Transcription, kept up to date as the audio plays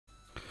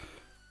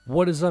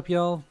What is up,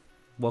 y'all?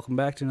 Welcome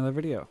back to another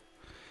video.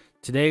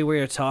 Today we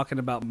are talking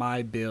about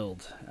my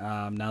build.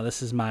 Now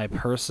this is my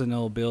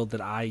personal build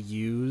that I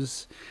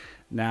use.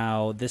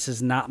 Now this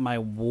is not my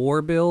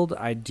war build.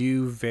 I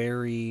do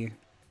vary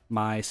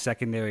my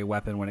secondary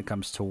weapon when it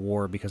comes to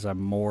war because I'm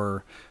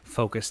more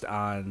focused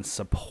on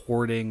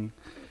supporting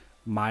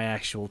my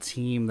actual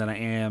team than I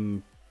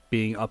am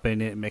being up in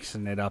it,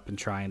 mixing it up, and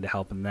trying to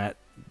help in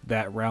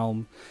that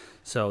realm.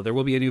 So there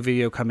will be a new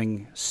video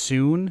coming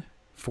soon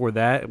for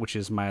that, which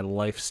is my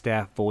Life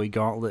Staff Void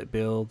Gauntlet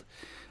build.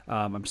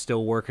 I'm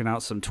still working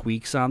out some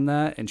tweaks on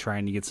that and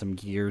trying to get some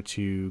gear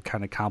to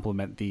kind of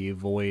complement the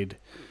Void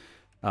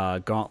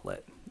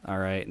Gauntlet. All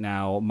right,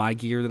 now my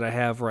gear that I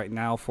have right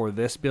now for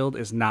this build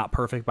is not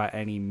perfect by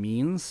any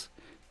means,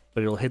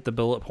 but it'll hit the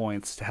bullet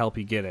points to help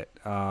you get it.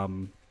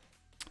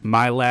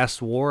 My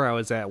last war, I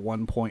was at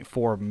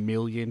 1.4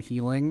 million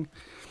healing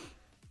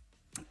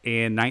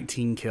and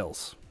 19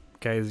 kills.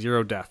 Okay,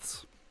 0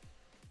 deaths.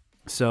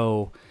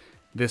 So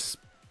this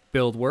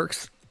build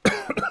works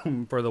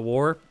for the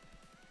war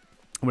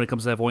when it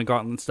comes to that Void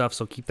Gauntlet and stuff,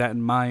 so keep that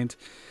in mind.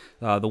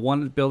 The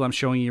one build I'm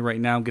showing you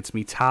right now gets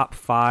me top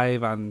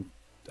 5 on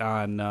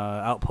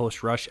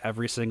Outpost Rush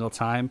every single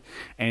time,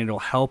 and it'll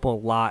help a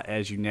lot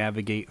as you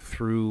navigate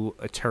through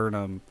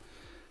Eternum,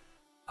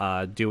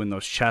 doing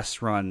those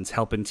chest runs,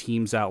 helping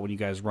teams out when you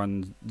guys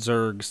run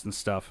Zergs and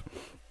stuff.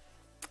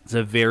 It's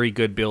a very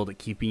good build at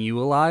keeping you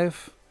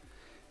alive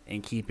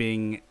and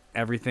keeping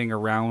everything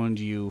around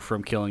you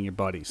from killing your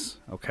buddies.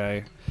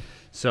 Okay,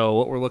 so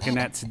what we're looking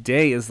at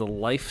today is the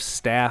Life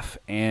Staff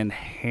and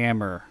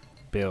Hammer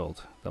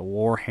build, the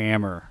War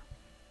Hammer.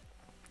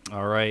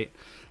 All right,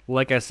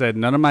 like I said,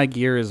 none of my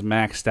gear is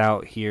maxed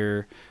out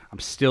here. I'm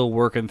still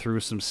working through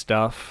some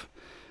stuff.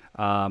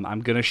 I'm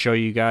gonna show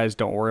you guys,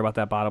 don't worry about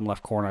that bottom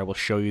left corner. I will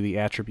show you the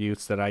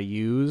attributes that I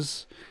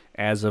use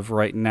as of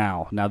right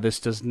now. Now this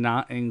does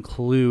not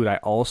include, I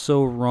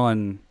also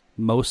run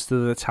most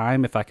of the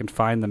time, if I can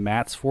find the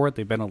mats for it,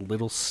 they've been a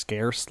little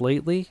scarce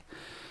lately,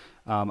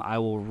 I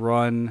will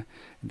run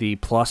the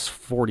plus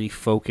 40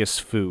 focus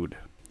food.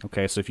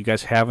 Okay, so if you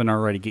guys haven't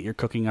already, get your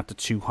cooking up to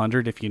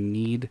 200. If you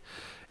need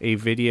a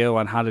video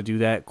on how to do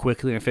that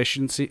quickly and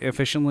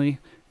efficiently,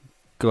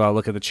 go out,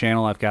 look at the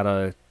channel. I've got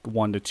a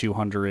 1 to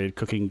 200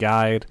 cooking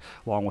guide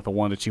along with a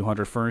 1 to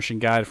 200 furnishing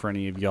guide for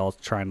any of y'all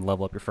trying to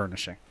level up your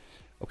furnishing.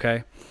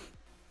 Okay,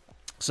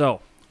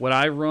 so what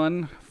I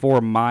run for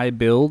my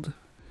build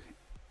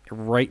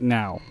right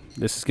now,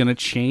 this is going to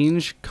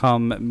change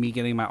come me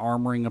getting my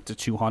armoring up to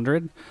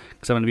 200,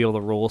 because I'm going to be able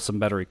to roll some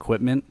better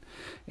equipment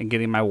and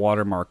getting my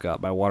watermark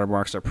up. My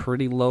watermarks are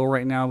pretty low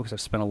right now because I've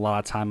spent a lot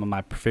of time on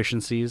my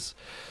proficiencies.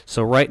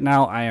 So right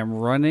now I am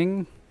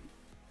running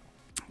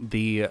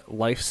the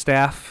Life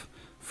Staff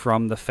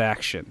from the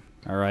faction,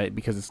 all right,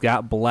 because it's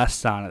got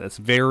blessed on it. That's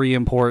very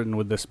important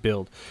with this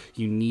build.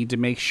 You need to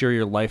make sure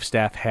your Life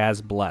Staff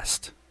has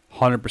blessed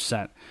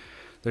 100%.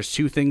 There's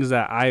two things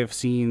that I have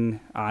seen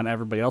on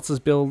everybody else's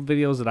build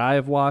videos that I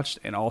have watched,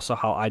 and also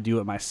how I do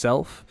it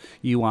myself.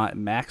 You want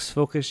max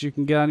focus you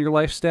can get on your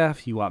Life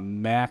Staff, you want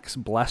max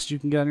blessed you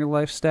can get on your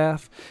Life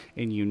Staff,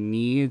 and you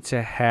need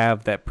to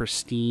have that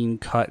pristine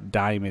cut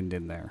diamond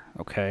in there,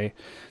 okay?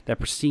 That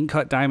pristine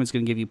cut diamond is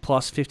going to give you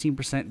plus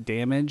 15%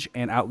 damage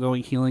and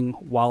outgoing healing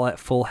while at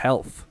full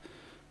health.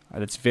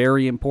 That's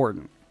very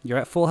important. You're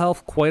at full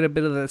health quite a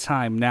bit of the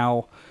time.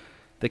 Now,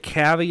 the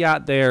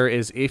caveat there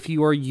is if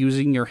you are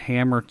using your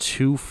hammer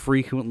too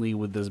frequently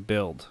with this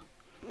build,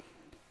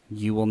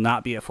 you will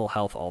not be at full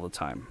health all the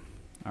time.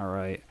 All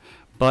right.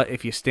 But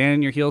if you stand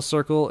in your heal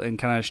circle and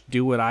kind of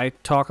do what I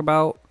talk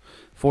about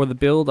for the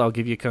build, I'll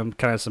give you kind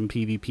of some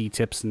PvP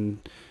tips and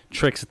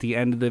tricks at the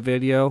end of the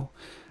video.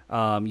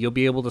 You'll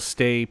be able to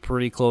stay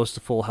pretty close to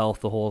full health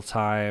the whole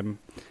time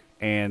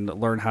and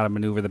learn how to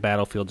maneuver the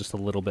battlefield just a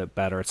little bit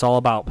better. It's all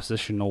about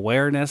position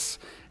awareness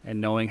and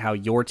knowing how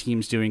your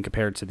team's doing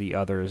compared to the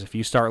others. If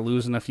you start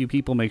losing a few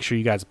people, make sure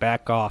you guys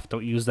back off.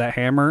 Don't use that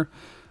hammer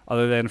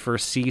other than for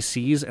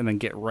CCs, and then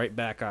get right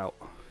back out.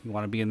 You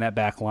want to be in that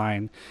back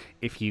line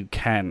if you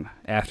can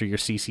after your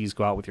CCs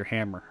go out with your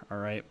hammer, all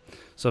right?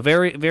 So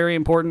very, very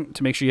important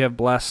to make sure you have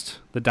blessed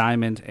the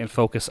diamond and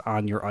focus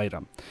on your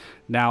item.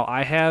 Now,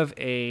 I have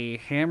a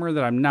hammer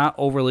that I'm not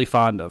overly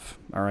fond of,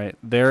 all right?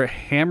 Their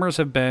hammers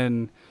have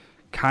been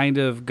kind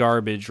of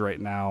garbage right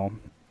now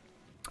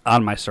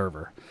on my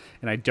server,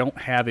 and I don't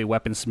have a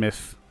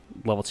weaponsmith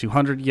level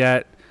 200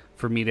 yet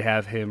for me to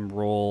have him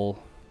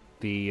roll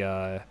the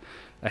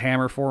a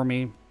hammer for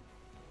me.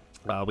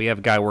 We have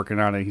a guy working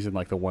on it. He's in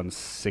like the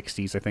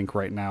 160s, I think,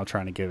 right now,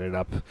 trying to get it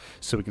up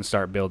so we can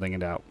start building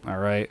it out. All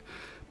right.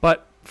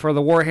 But for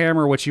the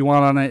Warhammer, what you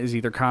want on it is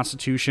either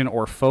Constitution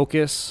or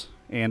Focus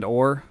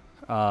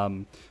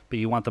but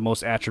you want the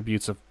most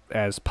attributes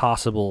as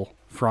possible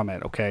from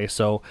it. Okay.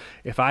 So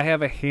if I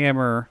have a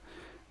hammer,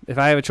 if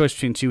I have a choice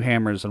between two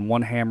hammers and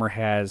one hammer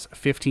has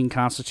 15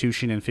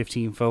 Constitution and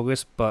 15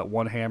 Focus, but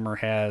one hammer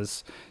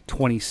has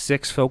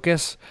 26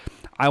 Focus,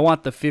 I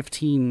want the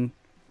 15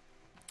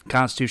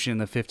 Constitution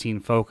and the 15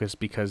 Focus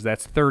because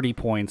that's 30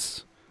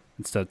 points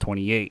instead of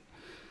 28.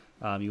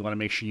 You want to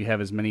make sure you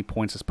have as many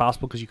points as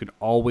possible because you can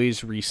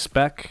always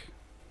respec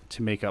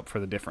to make up for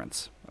the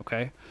difference.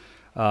 Okay.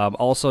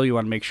 Also, you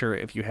want to make sure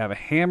if you have a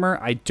hammer.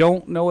 I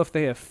don't know if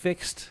they have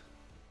fixed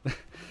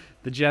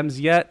the gems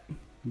yet,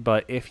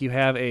 but if you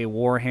have a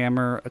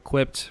Warhammer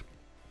equipped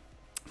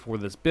for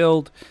this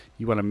build,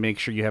 you want to make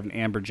sure you have an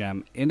amber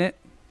gem in it.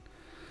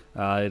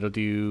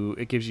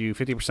 It gives you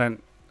 50%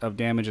 of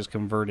damage is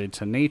converted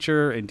to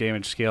nature, and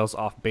damage scales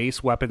off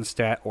base weapon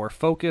stat or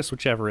focus,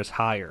 whichever is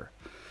higher.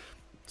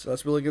 So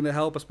that's really going to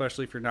help,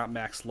 especially if you're not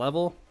max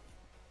level,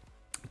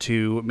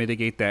 to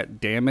mitigate that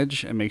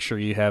damage and make sure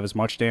you have as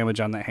much damage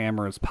on that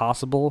hammer as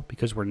possible,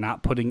 because we're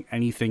not putting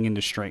anything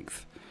into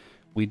strength.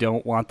 We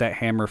don't want that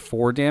hammer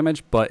for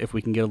damage, but if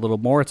we can get a little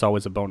more, it's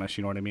always a bonus,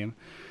 you know what I mean?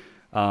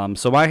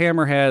 So my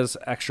hammer has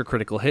extra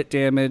critical hit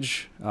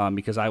damage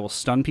because I will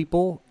stun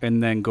people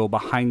and then go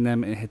behind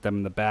them and hit them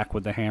in the back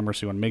with the hammer.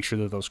 So you want to make sure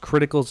that those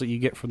criticals that you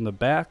get from the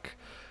back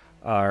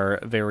are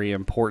very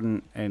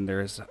important and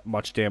there's as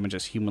much damage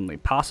as humanly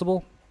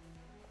possible.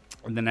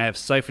 And then I have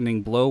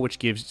Siphoning Blow, which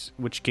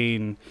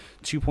gain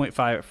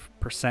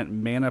 2.5%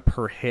 mana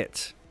per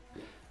hit.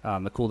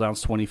 The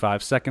cooldown's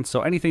 25 seconds.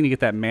 So anything to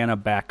get that mana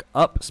back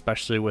up,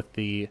 especially with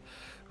the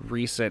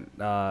recent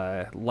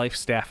life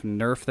staff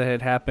nerf that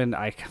had happened,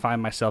 I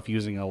find myself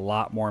using a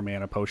lot more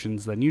mana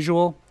potions than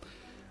usual.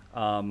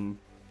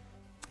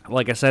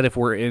 Like I said, if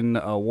we're in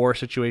a war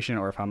situation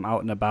or if I'm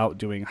out and about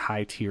doing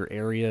high tier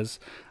areas,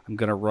 I'm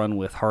going to run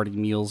with hearty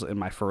meals in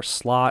my first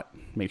slot.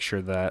 Make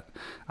sure that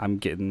I'm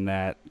getting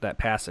that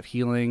passive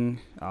healing.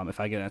 If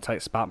I get in a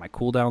tight spot, my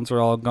cooldowns are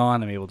all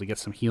gone. I'm able to get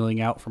some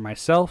healing out for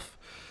myself.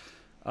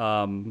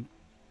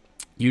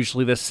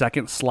 Usually this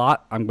second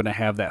slot, I'm going to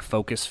have that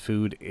focus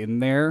food in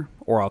there,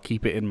 or I'll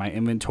keep it in my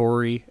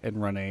inventory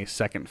and run a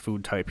second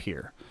food type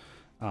here.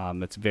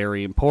 It's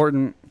very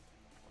important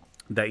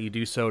that you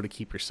do so to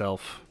keep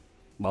yourself,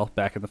 well,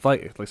 back in the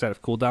fight. Like I said,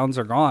 if cooldowns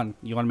are gone,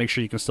 you want to make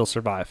sure you can still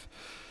survive.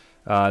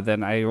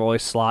 Then I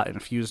always slot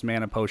infused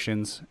mana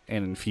potions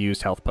and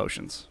infused health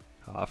potions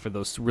for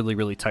those really,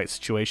 really tight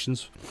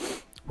situations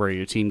where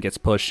your team gets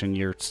pushed and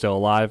you're still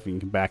alive and you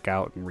can back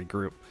out and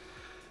regroup.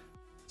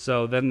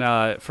 So then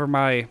for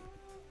my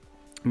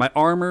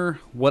armor,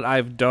 what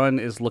I've done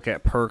is look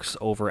at perks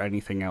over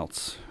anything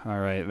else. All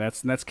right,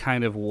 that's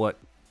kind of what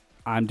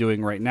I'm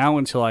doing right now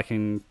until I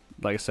can,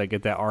 like I said,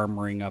 get that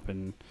armoring up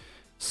and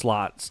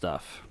slot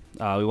stuff.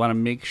 We want to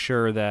make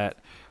sure that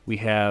we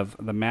have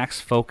the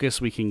max focus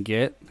we can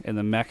get and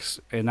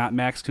not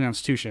max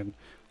constitution.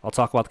 I'll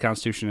talk about the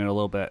constitution in a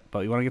little bit, but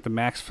you want to get the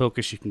max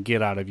focus you can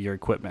get out of your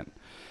equipment.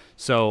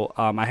 So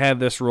I have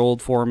this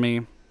rolled for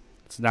me.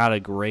 It's not a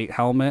great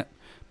helmet,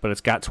 but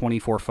it's got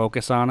 24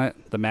 focus on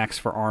it. The max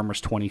for armor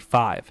is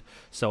 25.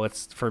 So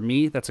for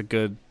me, that's a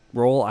good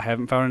roll. I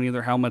haven't found any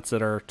other helmets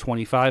that are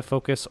 25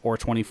 focus or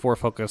 24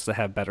 focus that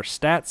have better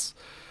stats.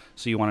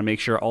 So you want to make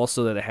sure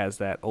also that it has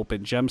that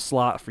open gem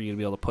slot for you to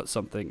be able to put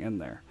something in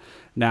there.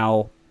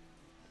 Now,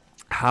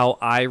 how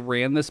I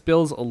ran this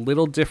build is a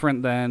little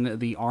different than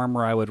the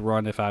armor I would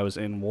run if I was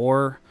in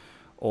war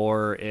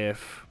or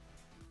if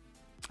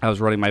I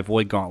was running my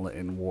Void Gauntlet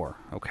in war,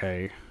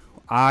 okay?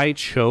 I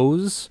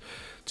chose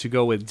to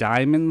go with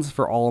diamonds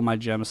for all of my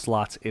gem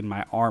slots in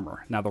my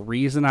armor. Now, the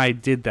reason I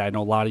did that, I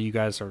know a lot of you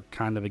guys are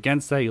kind of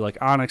against that. You like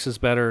Onyx is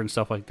better and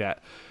stuff like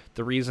that.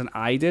 The reason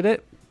I did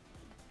it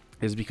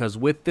is because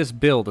with this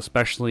build,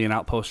 especially in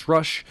Outpost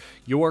Rush,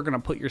 you are going to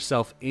put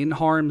yourself in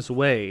harm's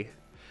way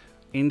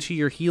into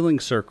your healing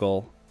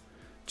circle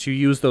to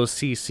use those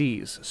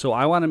CCs. So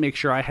I want to make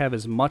sure I have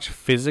as much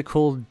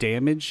physical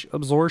damage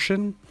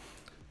absorption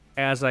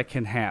as I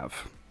can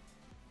have.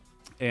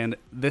 And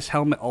this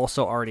helmet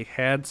also already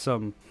had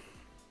some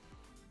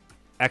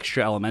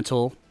extra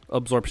elemental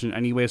absorption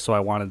anyway, so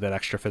I wanted that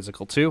extra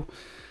physical too.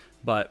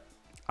 But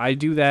I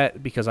do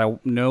that because I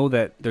know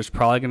that there's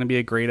probably going to be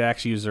a great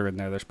axe user in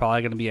there. There's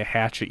probably going to be a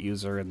hatchet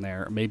user in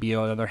there, maybe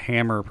another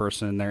hammer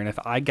person in there. And if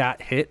I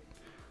got hit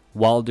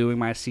while doing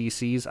my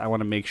CCs, I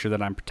want to make sure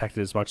that I'm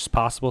protected as much as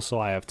possible so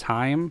I have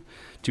time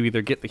to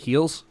either get the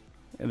heals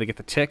and to get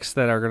the ticks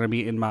that are going to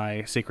be in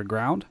my sacred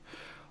ground,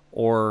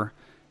 or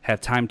have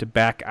time to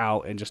back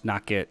out and just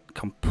not get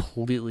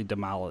completely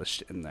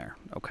demolished in there,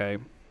 okay?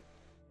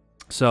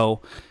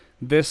 So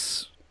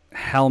this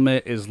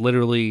helmet is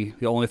literally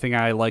the only thing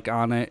I like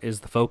on it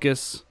is the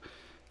focus.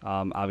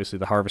 Obviously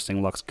the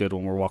harvesting looks good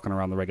when we're walking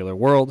around the regular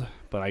world,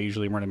 but I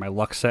usually run in my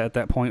luck set at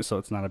that point, so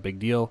it's not a big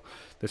deal.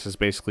 This is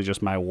basically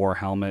just my war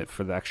helmet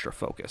for the extra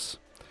focus.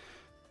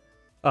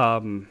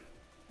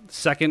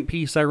 Second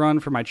piece I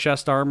run for my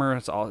chest armor,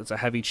 it's a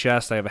heavy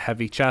chest. I have a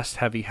heavy chest,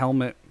 heavy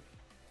helmet.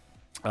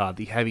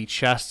 The heavy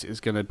chest is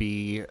going to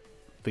be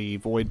the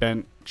Void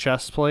Bent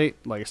chest plate,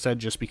 like I said,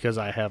 just because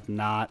I have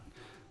not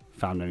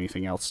found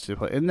anything else to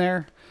put in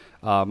there.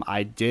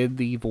 I did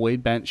the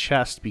Void Bent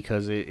chest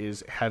because it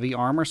is heavy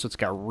armor, so it's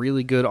got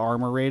really good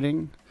armor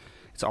rating.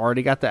 It's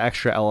already got the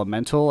extra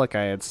elemental, like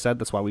I had said.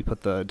 That's why we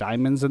put the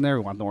diamonds in there.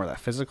 We want more of that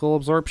physical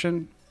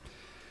absorption.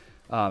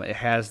 It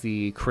has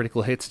the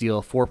critical hits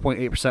deal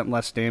 4.8%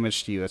 less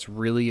damage to you. That's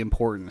really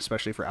important,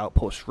 especially for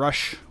Outpost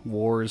Rush,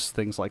 wars,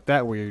 things like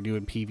that, where you're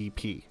doing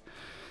PvP.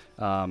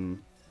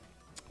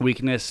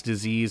 Weakness,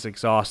 Disease,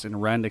 Exhaust,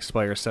 and Rend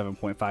expire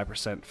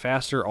 7.5%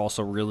 faster.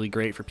 Also really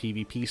great for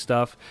PvP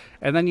stuff.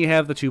 And then you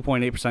have the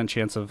 2.8%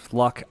 chance of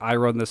luck. I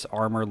run this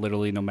armor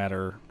literally no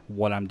matter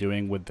what I'm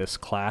doing with this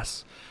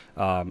class.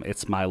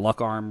 It's my luck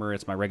armor.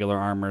 It's my regular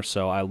armor.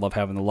 So I love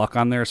having the luck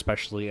on there,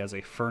 especially as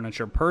a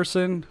furniture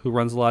person who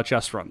runs a lot of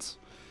chest runs.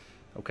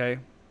 Okay?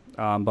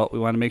 But we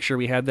want to make sure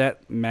we had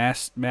that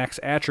max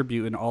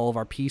attribute in all of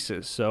our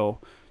pieces. So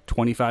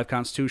 25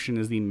 Constitution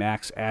is the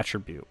max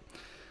attribute.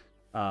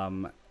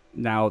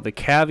 Now, the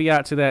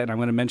caveat to that, and I'm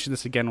going to mention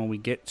this again when we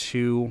get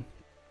to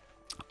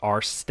our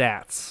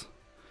stats.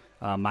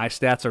 My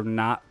stats are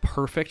not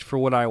perfect for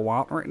what I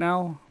want right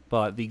now,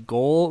 but the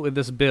goal with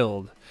this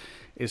build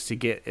is to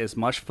get as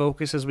much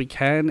focus as we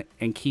can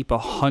and keep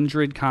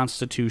 100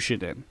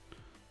 Constitution in.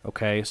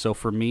 Okay, so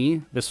for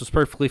me, this was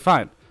perfectly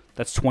fine.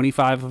 That's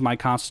 25 of my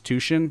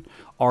Constitution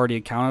already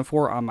accounted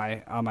for on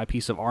my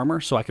piece of armor,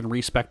 so I can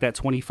respec that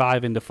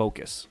 25 into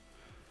focus.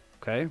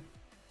 Okay.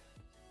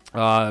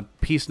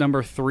 Piece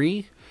number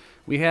 3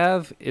 we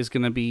have is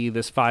going to be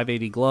this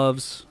 580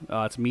 gloves.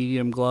 It's a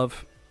medium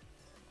glove.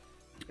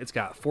 It's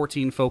got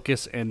 14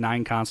 focus and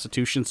 9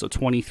 constitution, so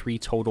 23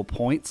 total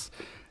points.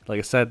 Like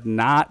I said,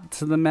 not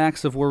to the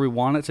max of where we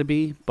want it to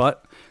be,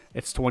 but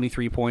it's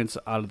 23 points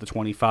out of the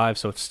 25,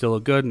 so it's still a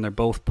good, and they're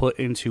both put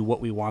into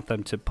what we want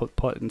them to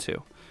put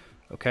into.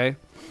 Okay.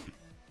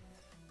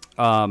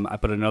 I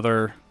put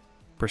another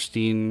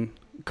pristine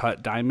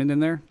cut diamond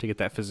in there to get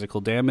that physical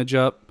damage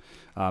up.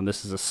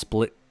 This is a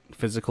split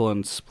physical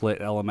and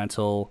split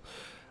elemental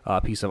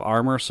piece of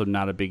armor, so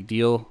not a big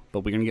deal. But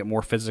we're going to get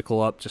more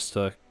physical up just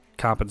to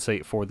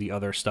compensate for the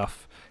other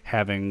stuff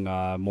having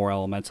more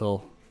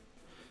elemental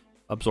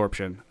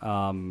absorption.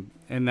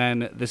 And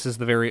then this is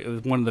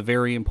one of the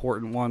very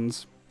important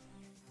ones.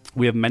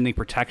 We have Mending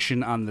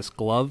Protection on this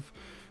glove,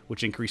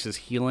 which increases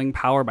healing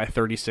power by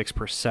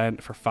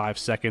 36% for 5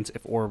 seconds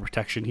if Aura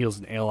Protection heals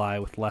an ally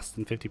with less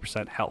than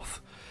 50%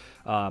 health.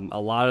 A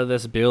lot of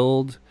this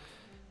build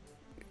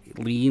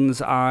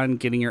leans on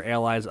getting your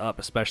allies up,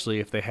 especially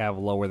if they have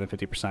lower than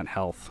 50%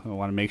 health. We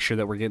want to make sure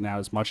that we're getting out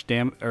as much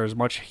as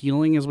much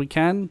healing as we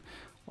can,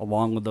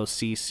 along with those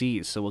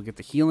CCs. So we'll get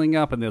the healing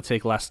up, and they'll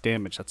take less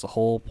damage. That's the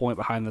whole point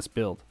behind this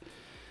build.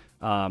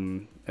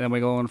 And then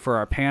we go in for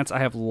our pants. I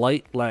have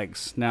light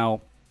legs.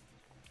 Now,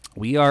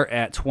 we are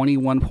at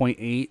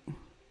 21.8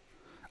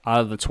 out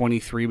of the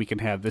 23 we can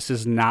have. This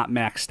is not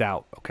maxed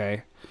out,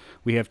 okay?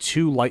 We have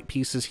 2 light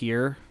pieces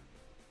here.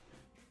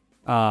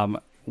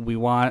 We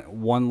want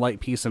 1 light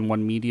piece and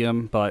 1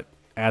 medium, but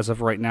as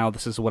of right now,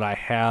 this is what I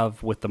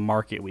have with the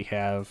market we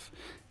have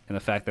and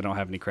the fact that I don't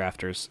have any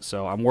crafters.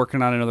 So I'm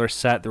working on another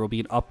set. There will be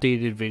an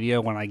updated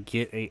video when I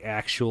get a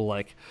actual,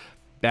 like,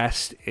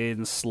 best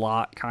in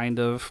slot kind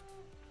of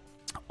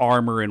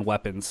armor and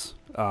weapons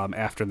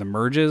after the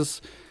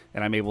merges,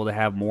 and I'm able to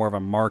have more of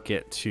a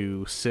market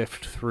to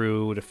sift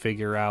through to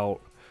figure out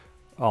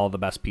all the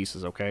best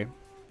pieces, okay?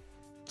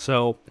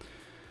 So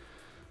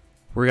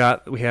we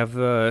have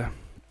the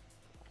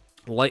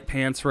light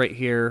pants right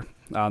here.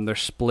 They're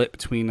split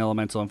between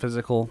elemental and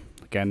physical.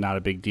 Again, not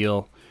a big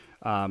deal.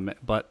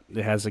 But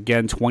it has,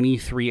 again,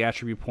 23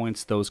 attribute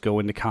points. Those go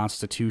into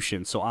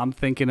Constitution. So I'm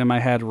thinking in my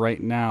head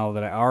right now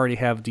that I already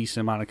have a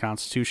decent amount of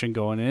Constitution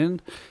going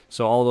in.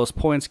 So all those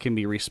points can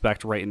be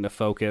respec right into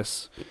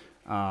focus.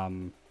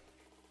 And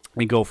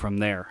go from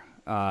there.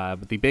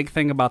 But the big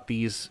thing about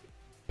these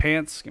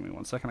pants... Give me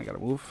 1 second. I gotta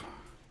move.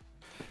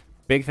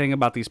 Big thing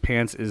about these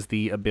pants is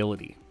the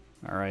ability.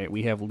 All right,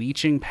 we have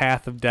Leeching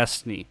Path of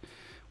Destiny,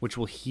 which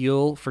will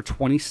heal for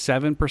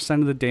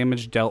 27% of the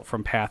damage dealt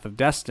from Path of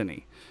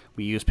Destiny.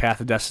 We use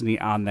Path of Destiny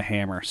on the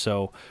hammer.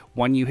 So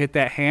when you hit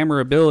that hammer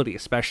ability,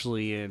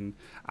 especially in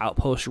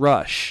Outpost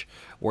Rush,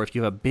 or if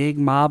you have a big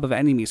mob of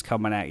enemies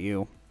coming at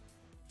you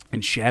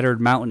in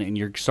Shattered Mountain and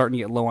you're starting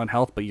to get low on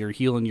health, but you're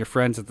healing your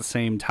friends at the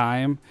same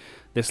time,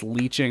 this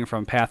leeching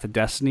from Path of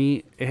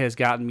Destiny, it has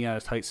gotten me out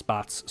of tight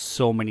spots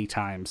so many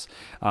times,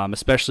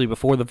 especially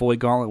before the Void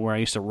Gauntlet, where I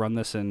used to run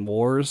this in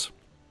wars.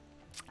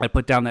 I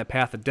put down that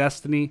Path of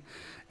Destiny,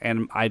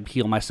 and I'd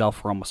heal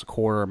myself for almost a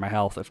quarter of my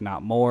health, if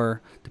not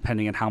more,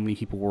 depending on how many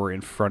people were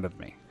in front of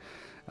me.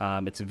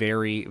 It's a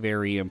very,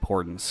 very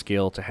important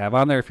skill to have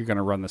on there if you're going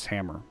to run this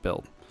hammer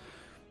build.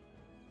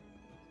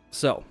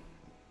 So,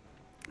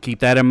 keep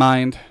that in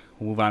mind.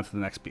 We'll move on to the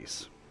next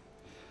piece.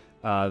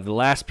 The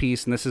last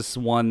piece, and this is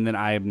one that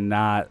I am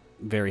not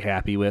very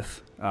happy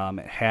with.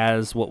 It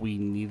has what we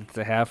needed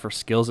to have for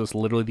skills. It's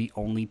literally the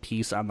only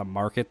piece on the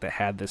market that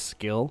had this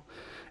skill.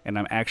 And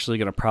I'm actually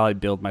going to probably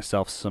build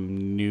myself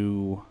some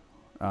new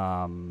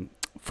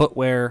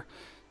footwear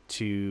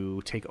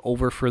to take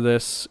over for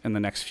this in the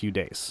next few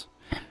days.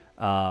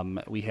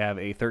 We have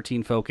a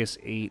 13 focus,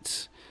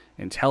 8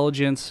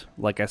 Intelligence,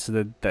 like I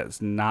said,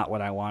 that's not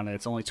what I wanted.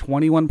 It's only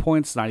 21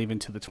 points, not even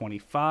to the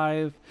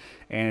 25.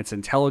 And it's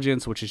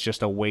intelligence, which is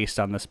just a waste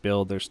on this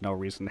build. There's no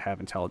reason to have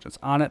intelligence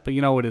on it, but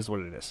you know, it is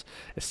what it is.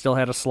 It still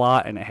had a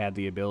slot and it had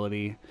the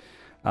ability.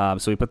 So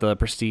we put the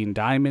pristine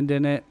diamond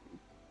in it.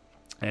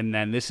 And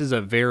then this is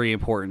a very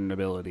important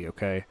ability,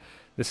 okay?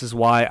 This is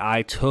why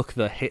I took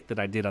the hit that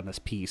I did on this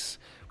piece.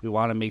 We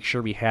want to make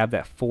sure we have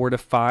that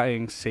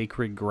fortifying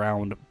sacred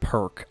ground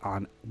perk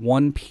on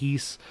one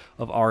piece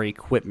of our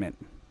equipment.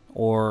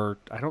 Or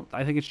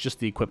I think it's just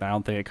the equipment. I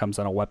don't think it comes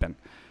on a weapon.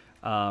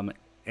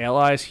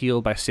 Allies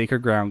healed by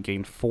sacred ground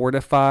gain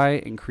fortify,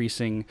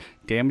 increasing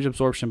damage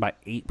absorption by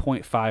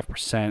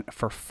 8.5%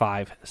 for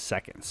 5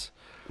 seconds.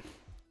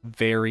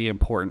 Very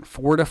important.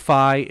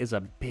 Fortify is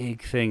a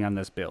big thing on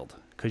this build,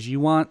 because you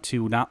want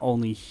to not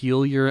only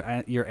heal your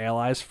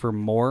allies for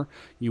more,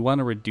 you want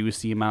to reduce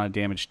the amount of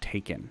damage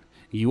taken.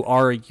 You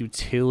are a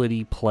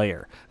utility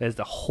player. That is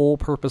the whole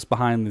purpose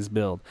behind this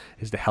build,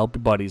 is to help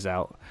your buddies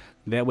out.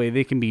 That way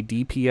they can be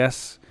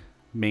DPS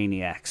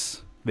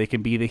maniacs. They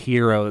can be the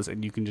heroes,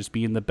 and you can just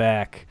be in the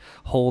back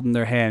holding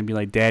their hand and be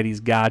like, Daddy's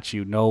got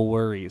you, no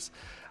worries.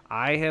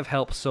 I have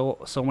helped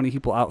so many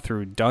people out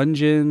through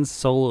dungeons,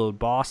 soloed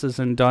bosses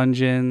in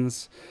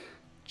dungeons,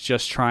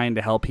 just trying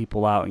to help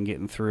people out and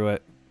getting through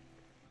it.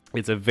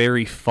 It's a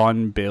very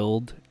fun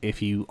build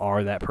if you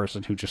are that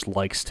person who just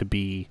likes to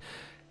be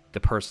the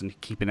person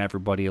keeping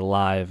everybody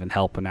alive and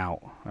helping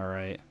out. All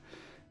right.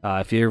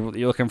 If you're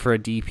looking for a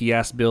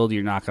DPS build,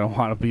 you're not going to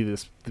want to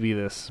be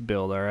this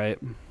build. All right.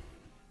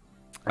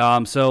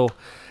 So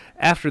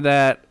after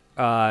that,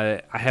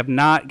 I have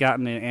not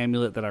gotten an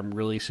amulet that I'm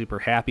really super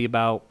happy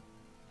about,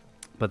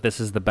 but this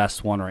is the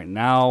best one right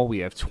now. We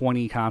have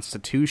 20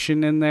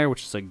 Constitution in there,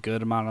 which is a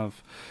good amount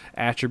of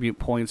attribute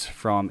points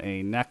from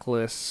a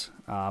necklace.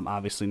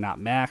 Obviously not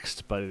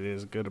maxed, but it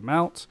is a good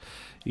amount.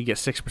 You get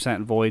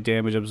 6% void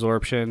damage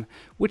absorption,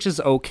 which is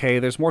okay.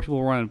 There's more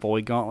people running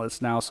void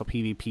gauntlets now, so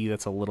PvP,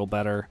 that's a little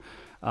better.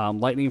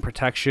 Lightning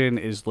protection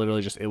is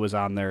literally just, it was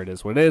on there, it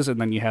is what it is. And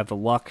then you have the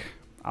luck.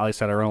 At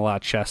least I run a lot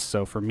of chests,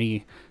 so for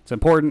me, it's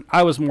important.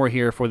 I was more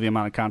here for the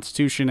amount of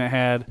Constitution it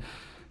had.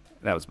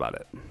 That was about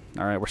it.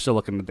 All right, we're still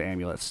looking at the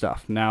amulet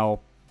stuff.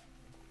 Now,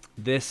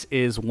 this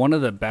is one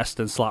of the best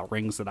in slot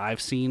rings that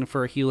I've seen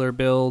for a healer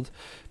build,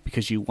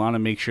 because you want to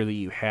make sure that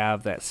you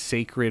have that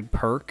sacred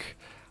perk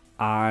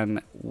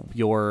on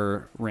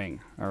your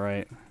ring. All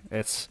right,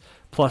 it's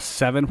plus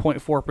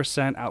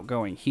 7.4%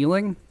 outgoing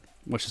healing,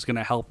 which is going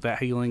to help that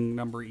healing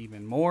number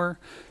even more.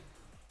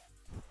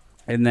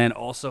 And then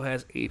also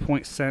has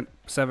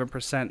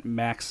 8.7%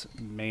 max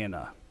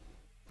mana.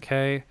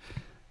 Okay.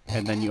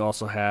 And then you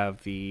also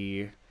have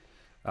the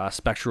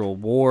Spectral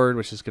Ward,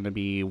 which is going to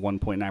be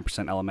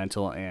 1.9%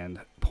 elemental and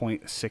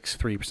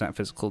 0.63%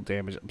 physical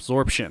damage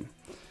absorption.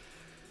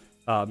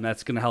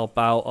 That's going to help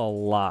out a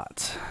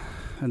lot.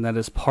 And that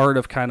is part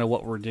of kind of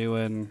what we're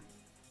doing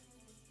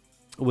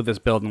with this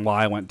build, and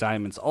why I went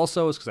diamonds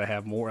also is because I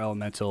have more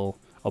elemental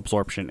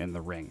absorption in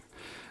the ring.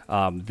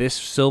 This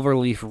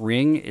Silverleaf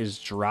ring is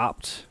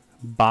dropped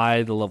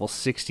by the level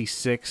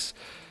 66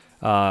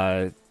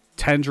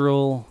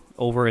 Tendril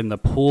over in the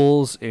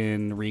pools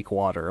in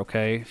Reekwater,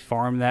 okay?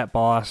 Farm that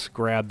boss,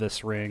 grab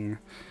this ring,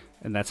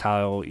 and that's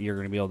how you're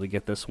going to be able to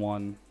get this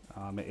one.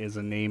 It is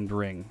a named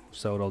ring,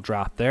 so it'll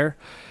drop there.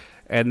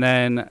 And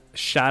then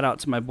shout out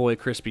to my boy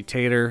Crispy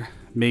Tater,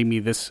 made me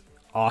this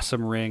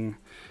awesome ring.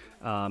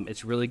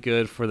 It's really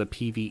good for the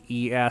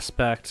PvE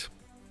aspect,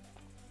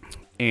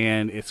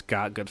 and it's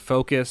got good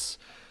focus.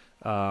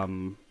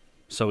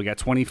 So we got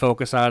 20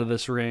 focus out of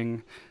this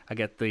ring. I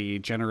get the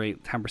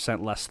generate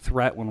 10% less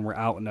threat when we're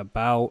out and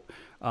about.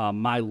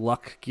 My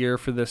luck gear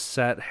for this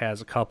set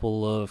has a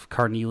couple of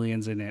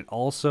carnelians in it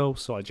also,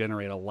 so I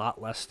generate a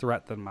lot less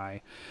threat than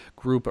my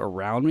group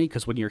around me,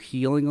 because when you're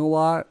healing a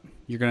lot,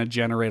 you're going to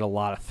generate a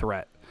lot of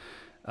threat.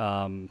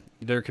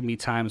 There can be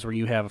times where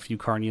you have a few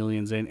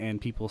carnelians in and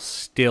people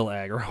still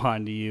aggro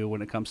onto you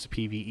when it comes to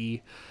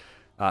PvE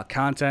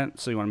content,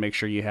 so you want to make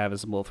sure you have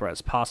as little threat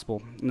as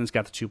possible. And it's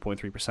got the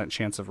 2.3%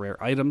 chance of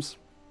rare items.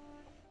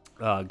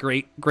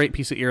 Great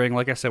piece of earring.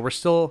 Like I said, we're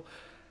still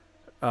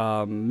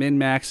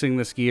min-maxing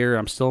this gear.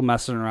 I'm still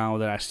messing around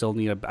with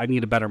it. I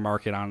need a better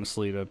market,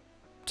 honestly,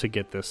 to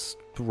get this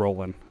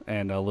rolling,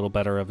 and a little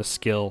better of a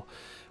skill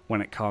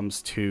when it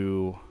comes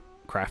to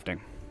crafting.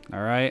 All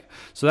right,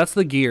 so that's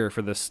the gear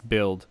for this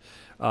build.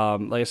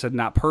 Like I said,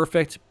 not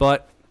perfect,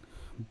 but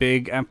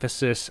big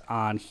emphasis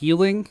on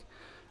healing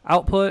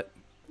output,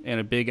 and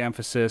a big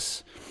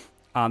emphasis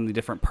on the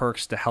different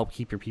perks to help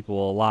keep your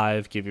people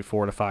alive, give you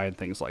fortify, and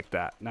things like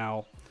that.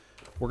 Now,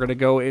 we're going to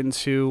go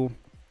into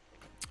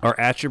our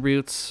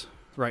attributes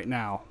right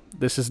now.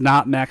 This is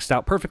not maxed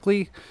out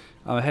perfectly.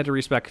 I had to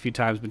respec a few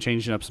times, been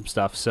changing up some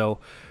stuff. So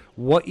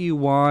what you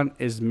want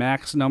is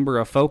max number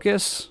of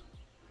focus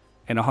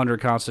and 100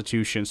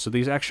 constitution. So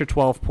these extra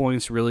 12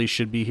 points really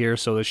should be here.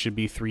 So this should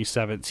be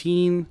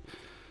 317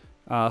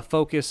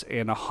 focus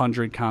and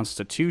 100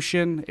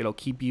 constitution. It'll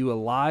keep you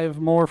alive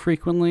more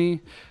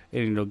frequently,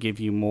 and it'll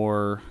give you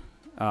more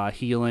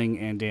healing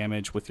and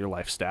damage with your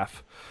life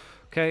staff.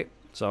 Okay,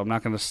 so I'm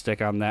not going to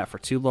stick on that for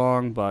too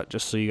long, but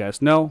just so you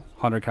guys know,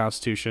 100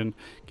 Constitution.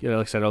 Like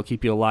I said, it'll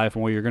keep you alive,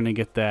 and where you're going to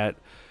get that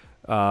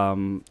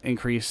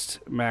increased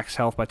max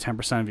health by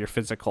 10% of your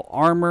physical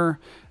armor,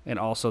 and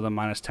also the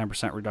minus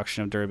 10%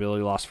 reduction of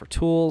durability loss for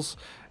tools.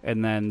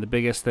 And then the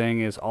biggest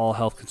thing is all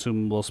health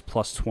consumables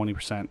plus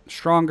 20%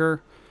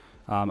 stronger.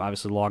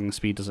 Obviously, logging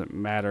speed doesn't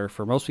matter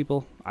for most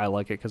people. I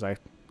like it because I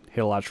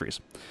hit a lot of trees.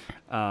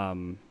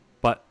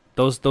 But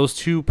those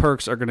two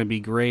perks are going to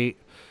be great.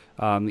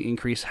 The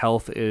increased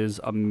health is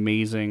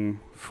amazing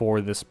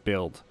for this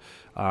build.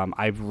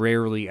 I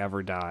rarely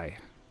ever die.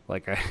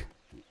 Like,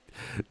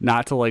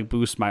 not to like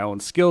boost my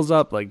own skills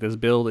up. Like, this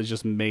build is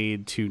just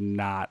made to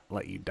not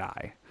let you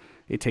die.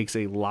 It takes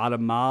a lot of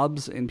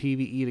mobs in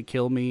PvE to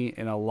kill me,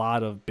 and a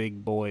lot of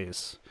big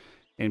boys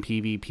in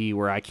PvP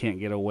where I can't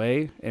get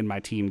away and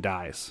my team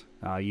dies.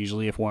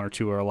 Usually if 1 or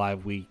 2 are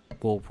alive, we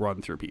will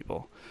run through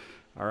people.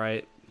 All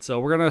right, so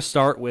we're going to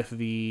start with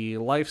the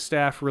life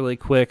staff really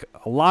quick.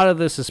 A lot of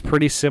this is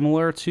pretty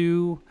similar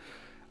to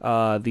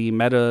the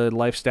meta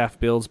life staff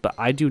builds, but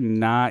I do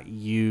not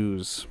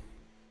use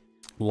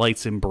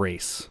Light's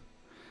Embrace.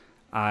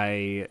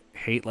 I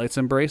hate Light's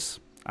Embrace.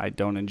 I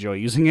don't enjoy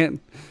using it,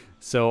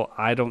 so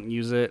I don't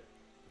use it.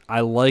 I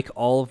like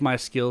all of my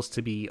skills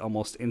to be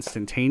almost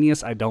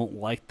instantaneous. I don't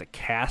like the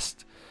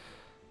cast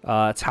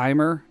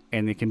timer,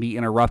 and it can be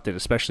interrupted,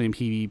 especially in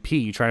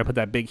PvP. You try to put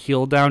that big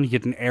heal down, you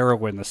get an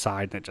arrow in the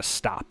side, and it just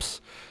stops.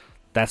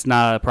 That's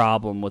not a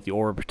problem with the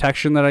Aura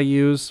Protection that I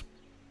use.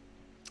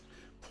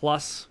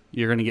 Plus,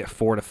 you're going to get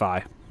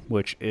Fortify,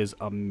 which is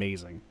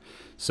amazing.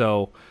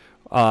 So,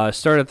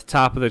 start at the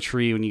top of the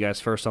tree when you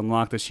guys first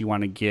unlock this. You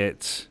want to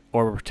get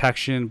Aura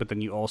Protection, but then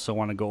you also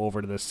want to go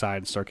over to this side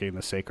and start getting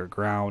the Sacred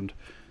Ground.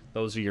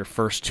 Those are your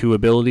first 2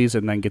 abilities,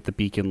 and then get the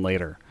beacon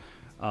later.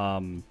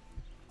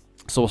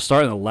 So we'll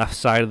start on the left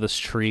side of this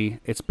tree.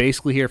 It's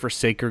basically here for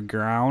Sacred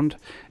Ground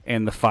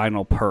and the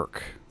final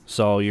perk.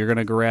 So you're going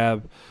to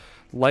grab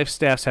Life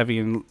Staffs, Heavy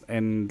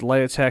and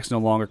Light Attacks no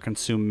longer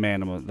consume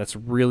mana. That's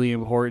really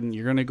important.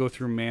 You're going to go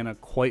through mana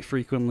quite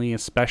frequently,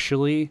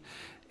 especially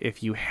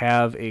if you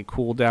have a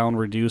cooldown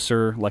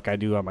reducer like I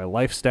do on my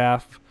Life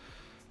Staff.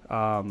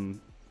 To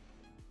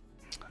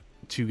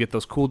get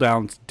those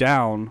cooldowns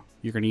down,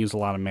 you're going to use a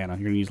lot of mana.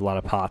 You're going to use a lot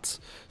of pots.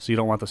 So you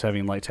don't want those heavy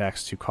and light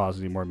attacks to cause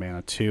any more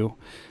mana too.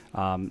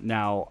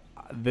 Now,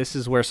 this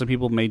is where some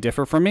people may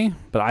differ from me,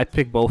 but I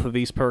picked both of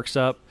these perks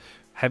up.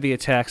 Heavy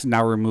attacks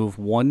now remove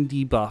 1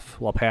 debuff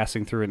while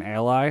passing through an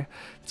ally.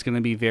 It's going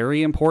to be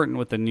very important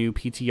with the new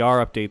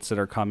PTR updates that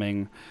are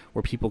coming,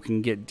 where people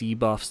can get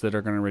debuffs that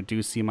are going to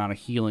reduce the amount of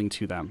healing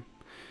to them.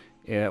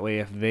 That way,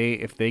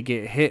 if they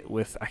get hit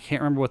with, I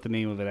can't remember what the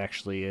name of it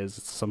actually is.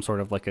 It's some sort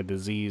of like a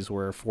disease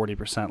where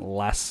 40%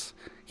 less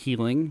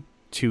healing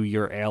to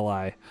your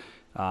ally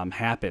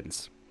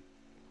happens.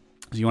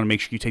 So you want to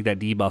make sure you take that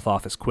debuff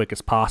off as quick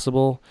as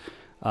possible.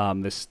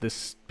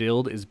 This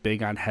build is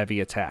big on heavy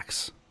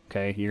attacks.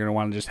 Okay, you're gonna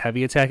want to just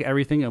heavy attack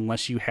everything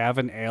unless you have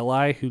an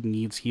ally who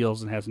needs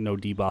heals and has no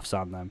debuffs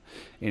on them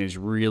and is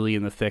really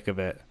in the thick of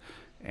it,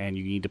 and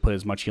you need to put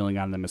as much healing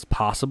on them as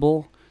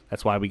possible.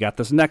 That's why we got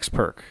this next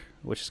perk,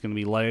 which is going to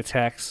be light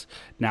attacks.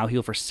 Now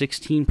heal for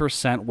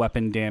 16%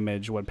 weapon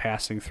damage when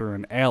passing through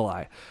an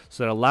ally.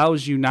 So that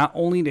allows you not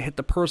only to hit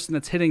the person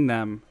that's hitting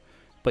them,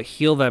 but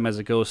heal them as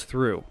it goes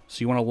through.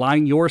 So you want to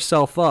line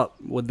yourself up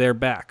with their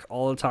back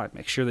all the time.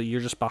 Make sure that you're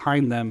just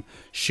behind them,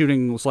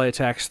 shooting those light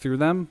attacks through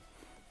them.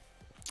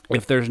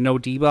 If there's no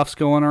debuffs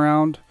going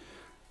around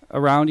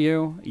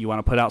you, you want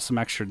to put out some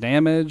extra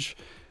damage.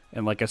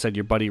 And like I said,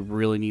 your buddy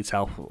really needs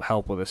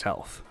help with his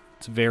health.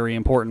 It's very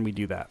important we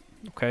do that,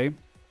 okay?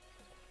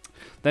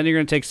 Then you're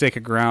going to take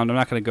Sacred Ground. I'm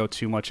not going to go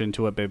too much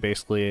into it, but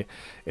basically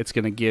it's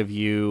going to give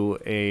you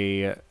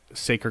a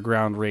Sacred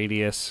Ground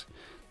radius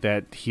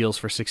that heals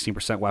for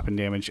 16% weapon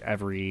damage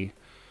every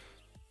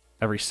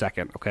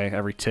second, okay?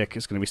 Every tick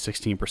is going to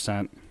be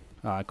 16%.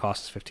 It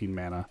costs 15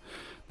 mana.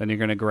 Then you're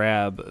going to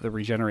grab the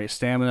Regenerate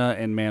Stamina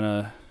and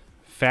Mana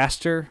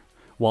Faster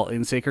while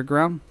in Sacred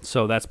Ground.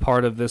 So that's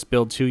part of this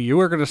build too. You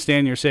are going to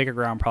stand your Sacred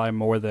Ground probably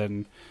more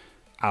than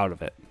out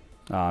of it.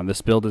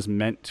 This build is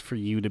meant for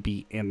you to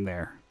be in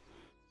there.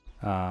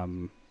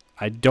 I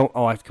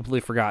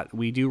completely forgot.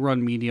 We do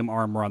run medium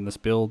armor on this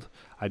build.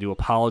 I do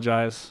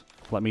apologize.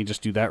 Let me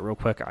just do that real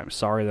quick. I'm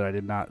sorry that I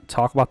did not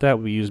talk about that.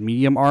 We use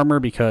medium armor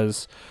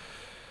because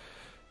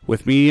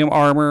with medium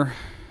armor,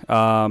 you're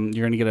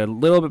going to get a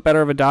little bit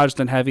better of a dodge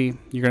than heavy.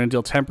 You're going to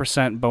deal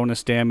 10%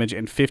 bonus damage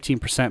and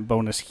 15%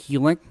 bonus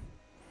healing.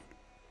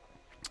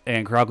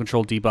 And crowd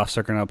control debuffs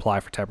are going to apply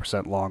for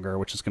 10% longer,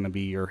 which is going to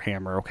be your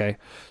hammer, okay?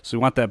 So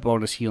we want that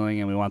bonus healing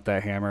and we want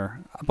that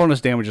hammer.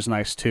 Bonus damage is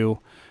nice too,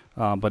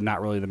 but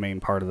not really the main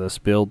part of this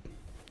build.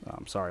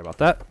 Sorry about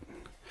that.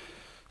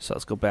 So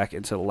let's go back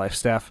into the life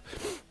staff.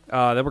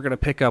 Then we're going to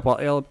pick up,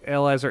 while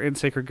allies are in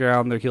Sacred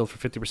Ground, they're healed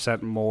for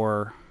 50%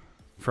 more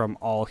from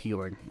all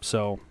healing.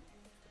 So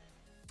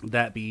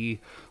that be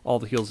all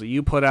the heals that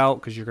you put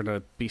out, because you're going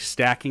to be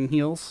stacking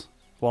heals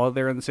while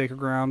they're in the Sacred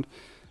Ground.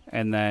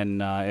 And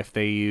then if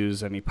they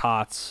use any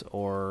pots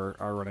or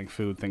are running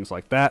food, things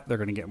like that, they're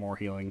going to get more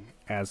healing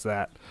as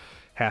that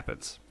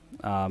happens.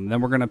 Then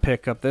we're going to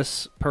pick up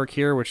this perk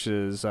here, which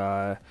is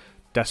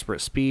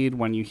Desperate Speed.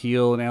 When you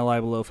heal an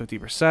ally below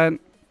 50%,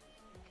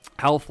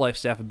 health, life,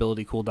 staff,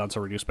 ability cooldowns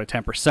are reduced by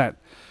 10%.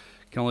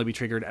 Can only be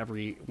triggered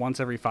once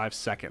every 5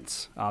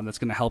 seconds. That's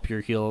going to help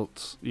your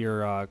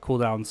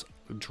cooldowns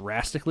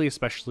drastically,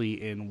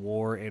 especially in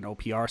war and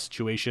OPR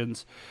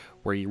situations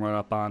where you run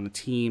up on a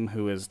team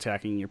who is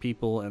attacking your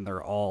people and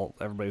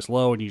everybody's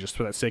low, and you just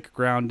throw that Sacred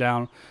Ground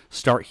down,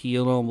 start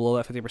healing them below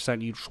that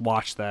 50%, you just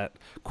watch that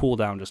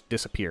cooldown just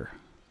disappear.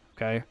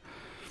 Okay?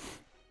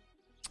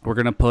 We're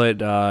going to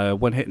put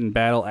when hit in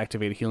battle,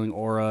 activate a healing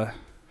aura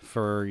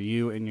for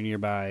you and your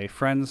nearby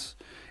friends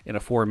in a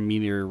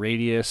 4-meter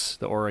radius.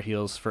 The aura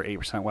heals for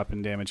 8%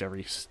 weapon damage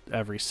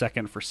every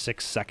second for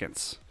 6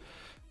 seconds.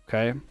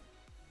 Okay?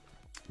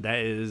 That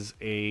is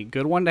a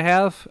good one to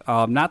have.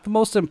 Not the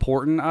most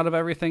important out of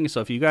everything. So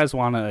if you guys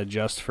want to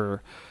adjust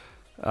for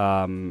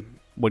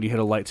when you hit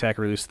a light attack,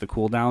 reduce the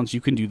cooldowns,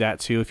 you can do that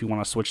too. If you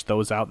want to switch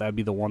those out, that'd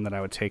be the one that I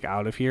would take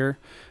out of here.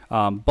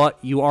 But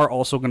you are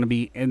also going to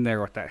be in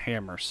there with that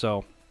hammer.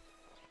 So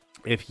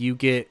if you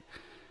get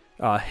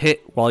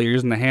hit while you're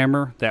using the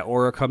hammer, that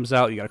aura comes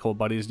out. You got a couple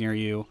buddies near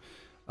you.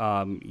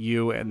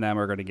 You and them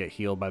are going to get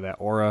healed by that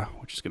aura,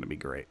 which is going to be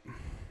great.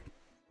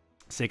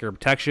 Sacred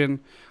Protection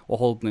will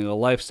hold the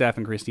life staff,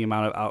 increase the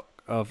amount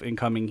of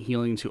incoming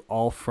healing to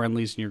all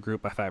friendlies in your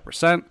group by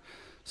 5%.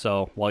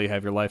 So while you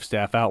have your life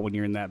staff out, when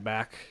you're in that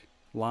back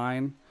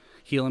line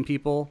healing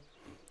people,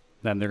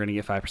 then they're going to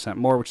get 5%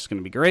 more, which is going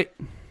to be great.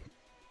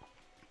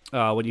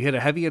 When you hit a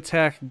heavy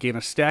attack, gain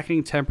a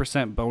stacking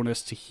 10%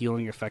 bonus to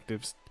healing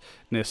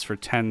effectiveness for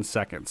 10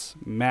 seconds.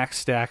 Max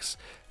stacks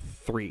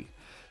 3.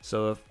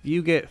 So if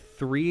you get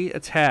 3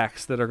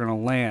 attacks that are going to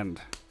land,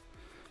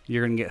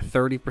 you're going to get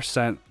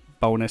 30%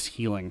 bonus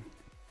healing.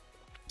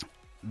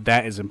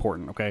 That is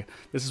important, okay?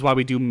 This is why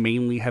we do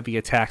mainly heavy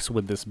attacks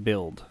with this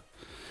build,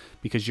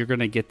 because you're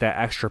going to get that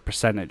extra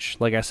percentage.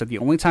 Like I said, the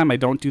only time I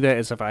don't do that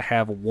is if I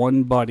have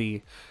one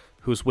buddy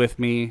who's with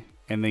me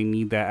and they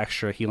need that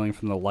extra healing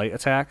from the light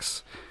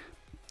attacks,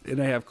 and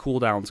I have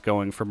cooldowns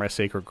going for my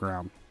Sacred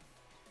Ground.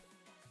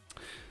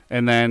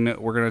 And then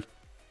the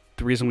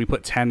reason we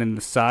put 10 in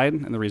the side,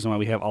 and the reason why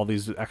we have all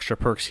these extra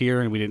perks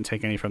here and we didn't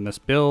take any from this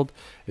build,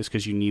 is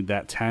because you need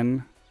that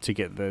 10 to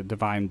get the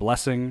Divine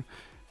Blessing.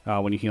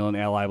 When you heal an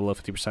ally below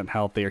 50%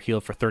 health, they are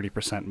healed for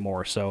 30%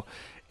 more. So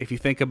if you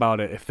think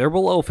about it, if they're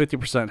below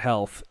 50%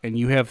 health and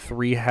you have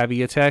 3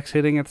 heavy attacks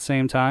hitting at the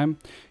same time,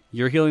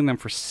 you're healing them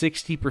for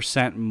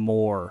 60%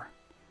 more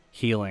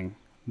healing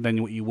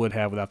than what you would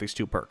have without these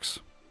 2 perks.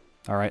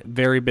 All right,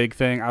 very big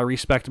thing. I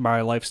respect my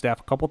life staff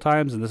a couple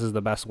times, and this is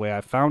the best way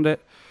I've found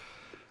it.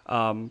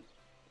 Now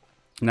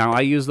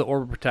I use the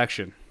Orb of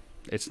Protection.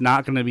 It's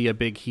not going to be a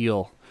big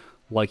heal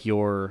like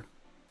your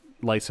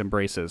Lights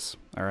Embraces,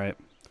 all right?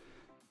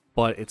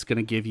 But it's going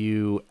to give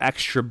you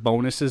extra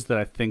bonuses that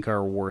I think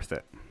are worth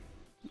it,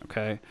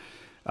 okay?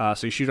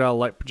 So you shoot out a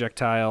light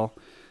projectile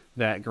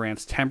that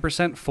grants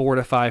 10%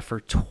 Fortify for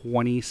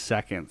 20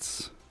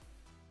 seconds,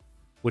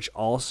 which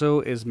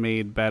also is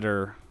made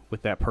better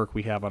with that perk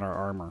we have on our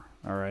armor,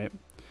 all right?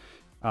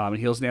 It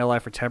heals an ally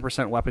for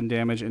 10% weapon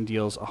damage and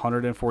deals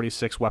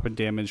 146 weapon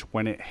damage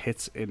when it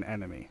hits an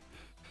enemy.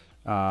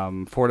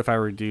 Fortify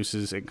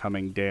reduces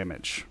incoming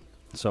damage.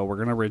 So we're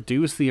going to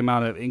reduce the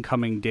amount of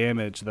incoming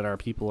damage that our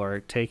people are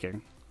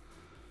taking.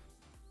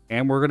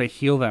 And we're going to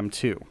heal them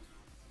too,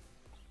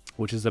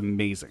 which is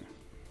amazing.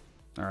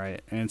 All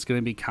right, and it's going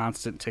to be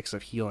constant ticks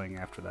of healing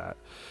after that.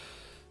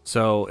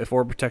 So if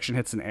Orb Protection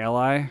hits an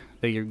ally,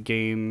 they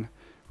gain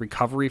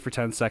recovery for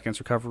 10 seconds.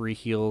 Recovery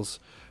heals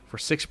for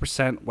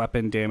 6%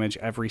 weapon damage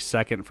every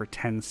second for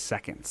 10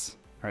 seconds.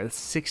 All right, that's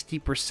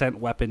 60%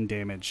 weapon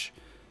damage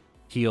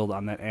healed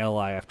on that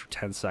ally after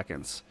 10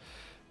 seconds.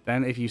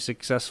 Then if you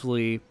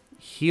successfully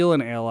heal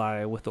an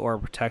ally with the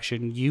Orb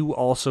Protection, you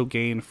also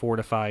gain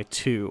Fortify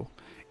 2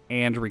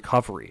 and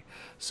Recovery.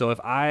 So if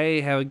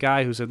I have a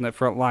guy who's in the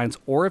front lines,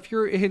 or if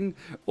you're in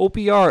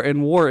OPR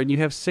and war and you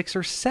have 6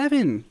 or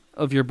 7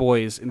 of your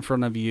boys in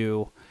front of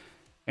you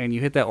and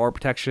you hit that Orb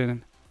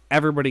Protection,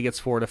 everybody gets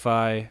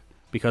Fortify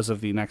because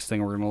of the next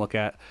thing we're going to look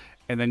at.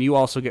 And then you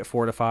also get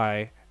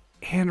Fortify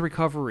and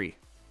Recovery.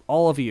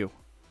 All of you.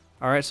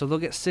 All right, so they'll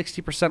get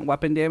 60%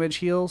 weapon damage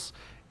heals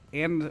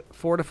and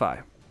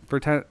Fortify for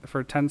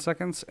 10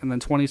 seconds, and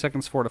then 20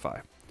 seconds Fortify.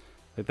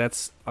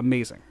 That's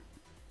amazing.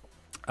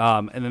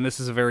 And then this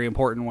is a very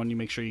important one you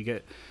make sure you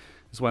get,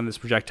 is when this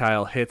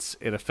projectile hits,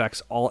 it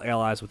affects all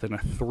allies within a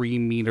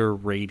 3-meter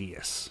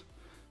radius.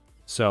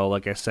 So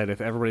like I said, if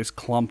everybody's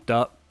clumped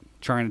up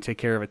trying to take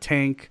care of a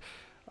tank,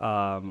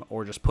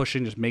 or just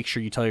pushing, just make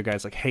sure you tell your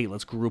guys, like, hey,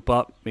 let's group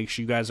up. Make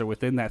sure you guys are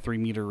within that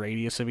 3-meter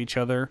radius of each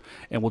other,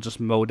 and we'll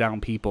just mow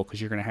down people, because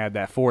you're going to have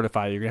that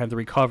Fortify. You're going to have the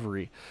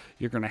Recovery.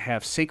 You're going to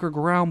have Sacred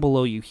Ground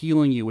below you,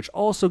 healing you, which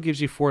also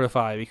gives you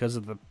Fortify because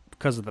of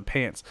the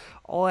pants.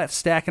 All that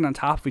stacking on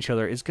top of each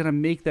other is going to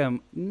make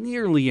them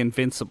nearly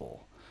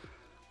invincible.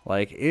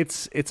 Like,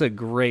 it's a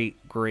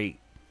great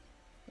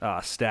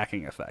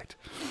stacking effect.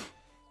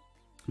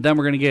 Then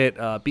we're going to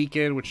get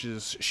Beacon, which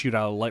is shoot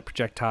out a light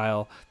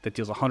projectile that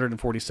deals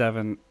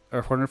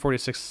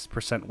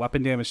 146%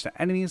 weapon damage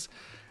to enemies,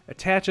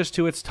 attaches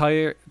to its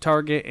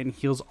target, and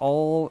heals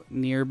all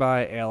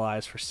nearby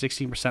allies for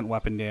 16%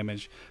 weapon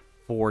damage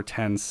for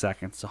 10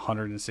 seconds.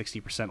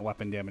 160%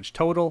 weapon damage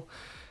total.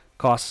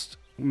 Costs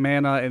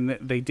mana, and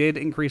they did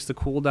increase the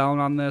cooldown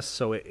on this,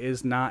 so it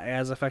is not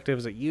as effective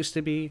as it used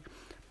to be.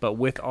 But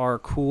with our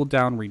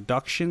cooldown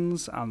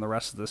reductions on the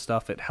rest of the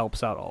stuff, it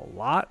helps out a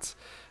lot.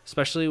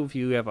 Especially if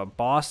you have a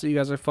boss that you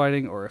guys are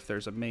fighting, or if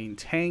there's a main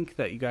tank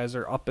that you guys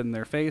are up in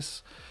their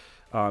face.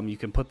 You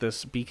can put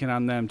this beacon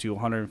on them, do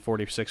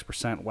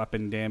 146%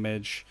 weapon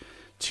damage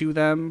to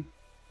them,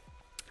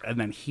 and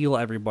then heal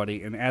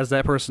everybody. And as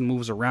that person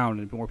moves around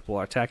and more people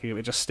are attacking them,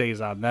 it just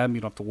stays on them.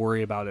 You don't have to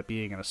worry about it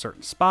being in a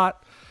certain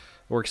spot.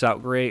 It works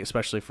out great,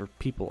 especially for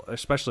people,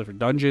 especially for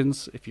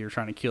dungeons. If you're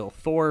trying to kill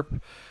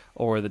Thorpe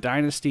or the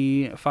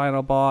Dynasty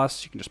final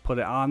boss, you can just put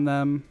it on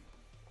them,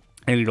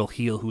 and it'll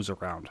heal who's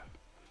around.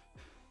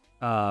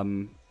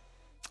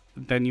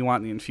 Then you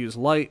want the infused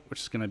light,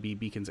 which is going to be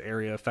Beacon's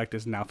area effect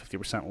is now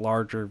 50%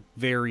 larger.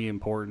 Very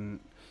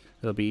important.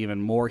 There'll be even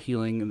more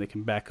healing, and they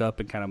can back up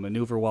and kind of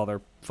maneuver while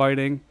they're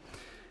fighting.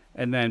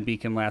 And then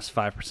Beacon lasts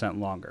 5%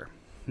 longer.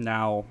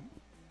 Now,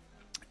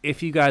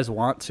 if you guys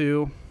want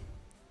to,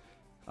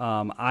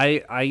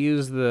 I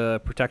use the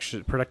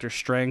Protector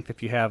Strength.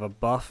 If you have a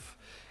buff,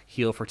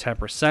 heal for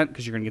 10%,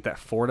 because you're going to get that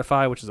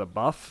Fortify, which is a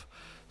buff.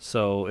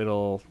 So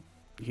it'll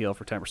heal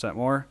for 10%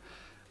 more.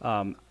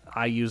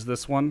 I use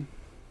this one,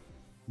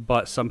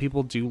 but some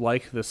people do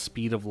like the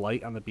speed of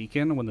light on the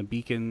beacon. When the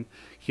beacon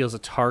heals a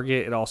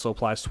target, it also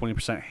applies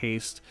 20%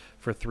 haste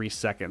for 3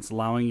 seconds,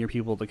 allowing your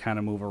people to kind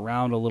of move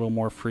around a little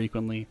more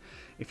frequently.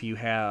 If you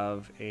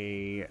have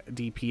a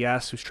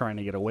DPS who's trying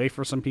to get away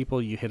from some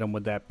people, you hit them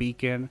with that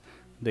beacon.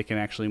 They can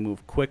actually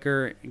move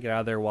quicker and get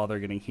out of there while they're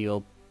getting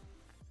healed.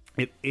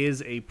 It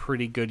is a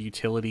pretty good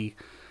utility,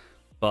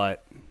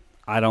 but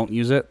I don't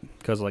use it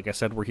because, like I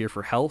said, we're here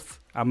for health.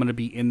 I'm going to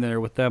be in there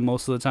with them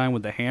most of the time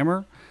with the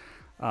hammer,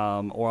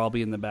 or I'll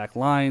be in the back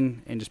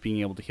line, and just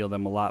being able to heal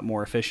them a lot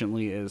more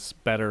efficiently is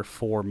better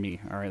for me.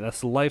 All right,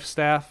 that's the life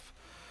staff.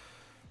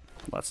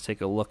 Let's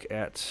take a look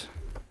at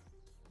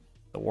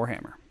the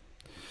Warhammer.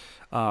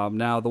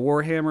 Now, the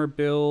Warhammer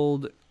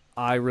build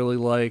I really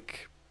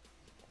like.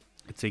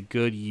 It's a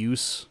good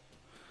use,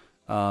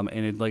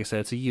 and like I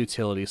said, it's a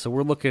utility. So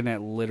we're looking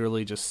at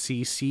literally just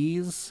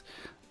CCs,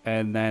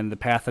 and then the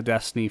Path of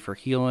Destiny for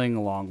healing,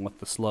 along with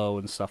the slow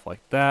and stuff like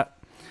that.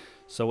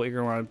 So what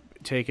you're going to want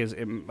to take is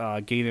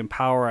gain in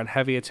power on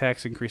heavy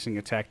attacks, increasing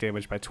attack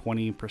damage by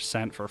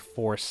 20% for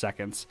 4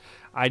 seconds.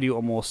 I do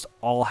almost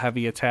all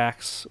heavy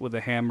attacks with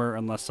a hammer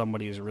unless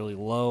somebody is really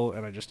low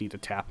and I just need to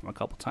tap them a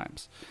couple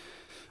times.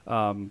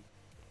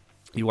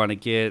 You want to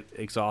get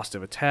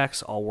exhaustive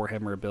attacks. All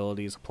Warhammer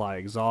abilities apply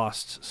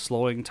exhaust,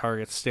 slowing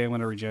targets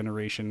stamina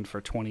regeneration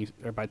for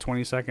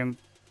 20%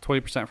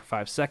 for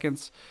 5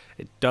 seconds.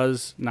 It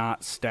does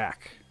not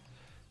stack,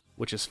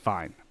 which is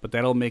fine, but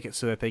that'll make it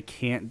so that they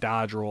can't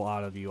dodge roll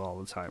out of you all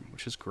the time,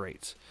 which is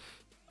great.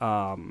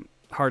 Hardened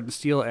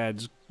Steel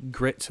adds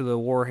grit to the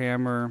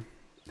Warhammer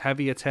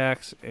heavy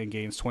attacks and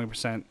gains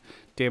 20%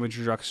 damage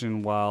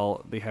reduction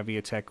while the heavy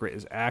attack grit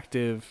is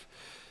active.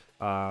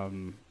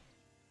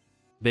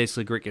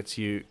 Basically, grit gets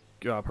you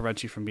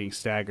prevents you from being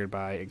staggered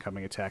by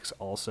incoming attacks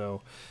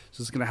also,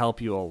 so it's going to help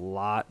you a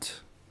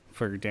lot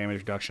for your damage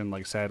reduction.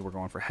 Like I said, we're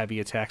going for heavy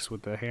attacks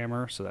with the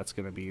hammer, so that's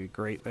going to be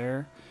great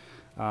there.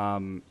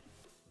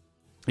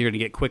 You're going to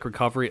get quick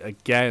recovery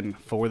again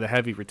for the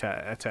heavy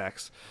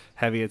attacks.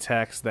 Heavy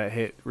attacks that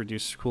hit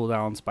reduce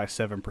cooldowns by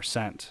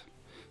 7%.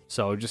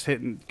 So just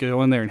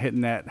go in there and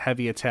hitting that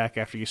heavy attack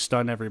after you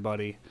stun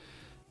everybody,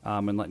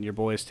 and letting your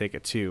boys take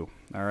it too.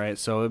 All right,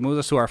 so it moves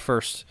us to our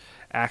first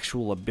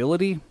actual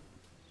ability,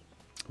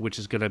 which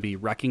is going to be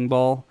Wrecking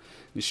Ball.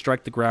 You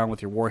strike the ground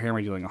with your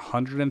Warhammer, dealing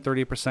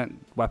 130%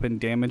 weapon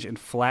damage and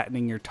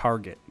flattening your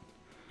target.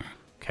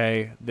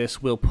 Okay,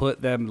 this will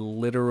put them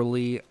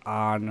literally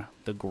on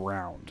the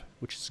ground,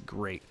 which is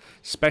great,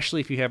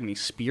 especially if you have any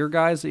spear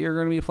guys that you're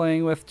going to be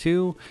playing with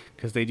too,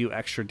 because they do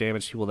extra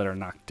damage to people that are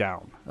knocked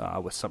down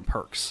with some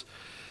perks.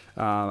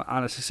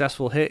 On a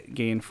successful hit,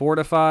 gain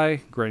Fortify,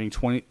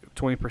 granting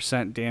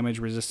 20% damage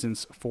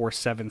resistance for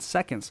 7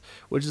 seconds,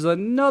 which is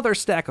another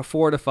stack of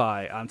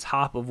Fortify on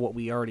top of what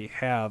we already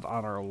have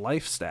on our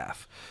life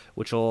staff,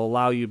 which will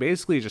allow you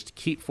basically just to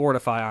keep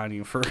Fortify on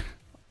you for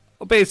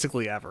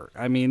basically ever.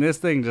 I mean, this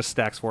thing just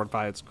stacks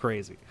Fortify. It's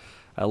crazy.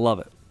 I love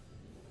it.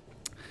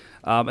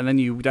 And then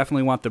you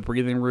definitely want the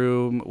Breathing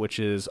Room, which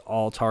is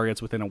all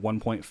targets within a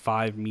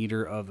 1.5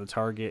 meter of the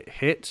target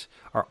hit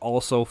are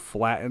also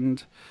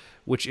flattened,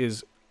 which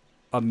is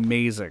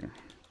amazing.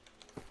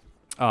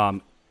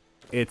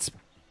 It's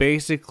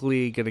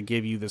basically going to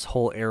give you this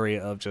whole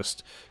area of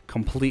just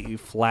completely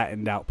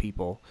flattened out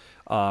people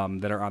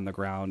that are on the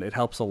ground. It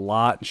helps a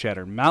lot in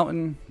Shattered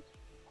Mountain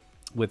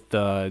with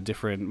the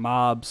different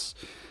mobs.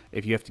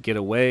 If you have to get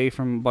away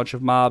from a bunch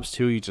of mobs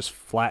too, you just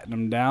flatten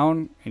them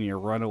down and you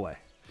run away.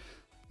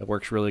 It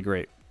works really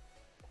great.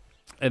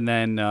 And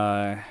then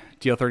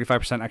deal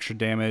 35% extra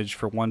damage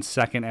for 1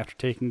 second after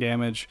taking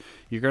damage.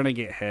 You're going to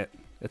get hit.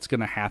 It's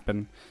going to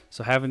happen.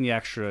 So having the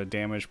extra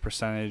damage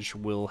percentage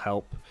will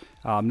help.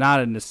 Not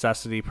a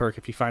necessity perk.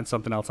 If you find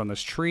something else on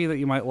this tree that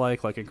you might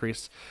like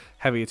increased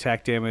heavy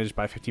attack damage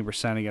by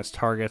 15% against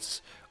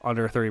targets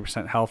under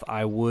 30% health,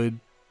 I would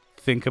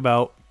think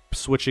about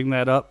switching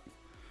that up.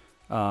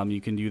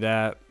 You can do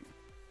that.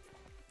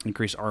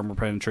 Increase armor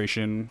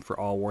penetration for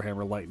all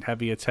Warhammer light and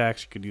heavy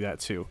attacks. You could do that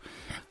too.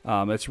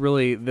 It's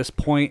really, this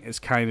point is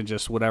kind of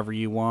just whatever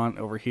you want.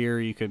 Over here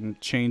you can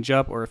change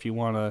up, or if you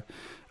want to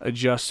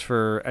adjust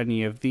for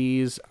any of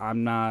these.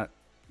 I'm not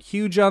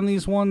huge on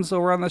these ones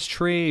over on this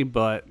tree,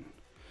 but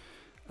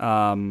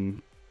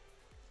because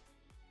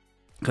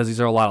these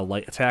are a lot of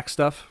light attack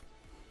stuff.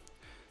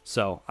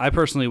 So I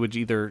personally would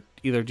either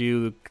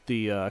do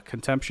the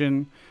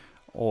Contemption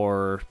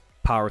or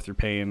Power Through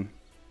Pain.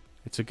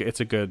 It's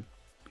a good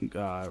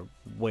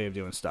way of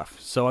doing stuff.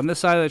 So on this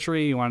side of the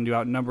tree, you want to do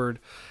Outnumbered,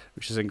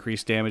 which is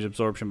increased damage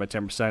absorption by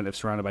 10% if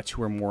surrounded by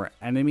 2 or more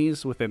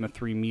enemies within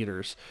 3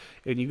 meters.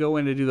 And you go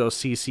in to do those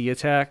CC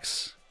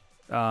attacks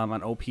on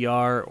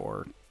OPR,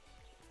 or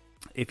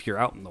if you're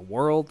out in the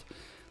world,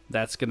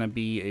 that's going to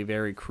be a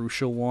very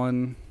crucial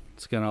one.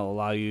 It's going to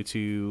allow you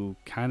to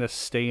kind of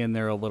stay in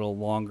there a little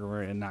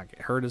longer and not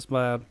get hurt as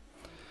bad.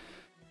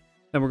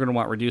 Then we're going to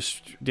want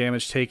reduced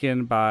damage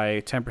taken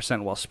by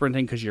 10% while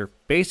sprinting, because you're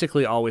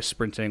basically always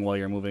sprinting while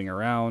you're moving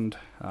around.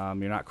 You're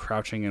not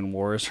crouching in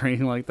wars or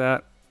anything like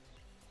that.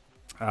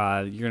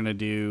 You're going to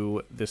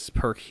do this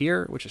perk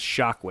here, which is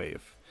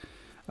Shockwave.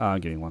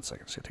 Give me 1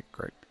 second. Just going to take a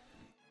break.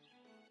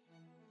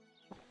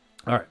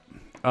 All right.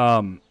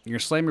 You're going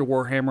to slam your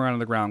Warhammer onto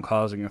the ground,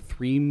 causing a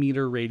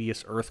 3-meter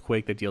radius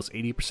earthquake that deals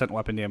 80%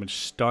 weapon damage,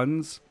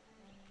 stuns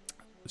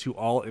to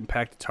all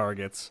impacted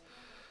targets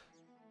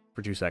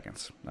for 2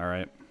 seconds. All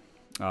right.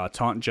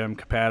 Taunt gem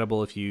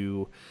compatible. If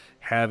you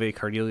have a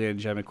Carnelian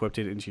gem equipped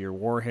into your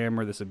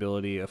Warhammer, this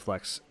ability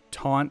afflicts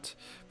taunt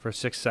for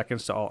 6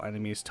 seconds to all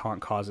enemies. Taunt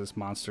causes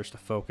monsters to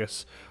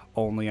focus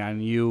only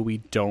on you. We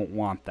don't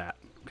want that.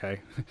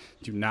 Okay.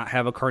 Do not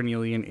have a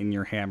Carnelian in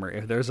your hammer.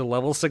 If there's a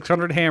level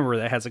 600 hammer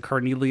that has a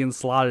Carnelian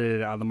slotted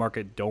in it on the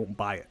market, don't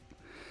buy it.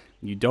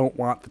 You don't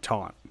want the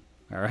taunt.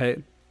 All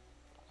right.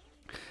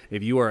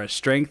 If you are a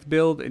strength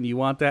build and you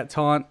want that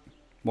taunt,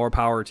 more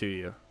power to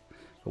you.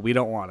 But we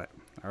don't want it.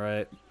 All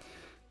right.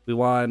 We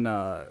want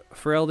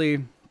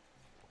Frailty.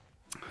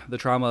 The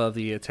trauma of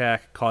the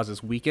attack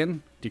causes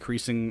weaken,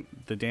 decreasing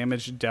the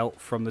damage dealt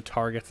from the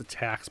target's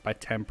attacks by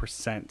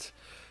 10%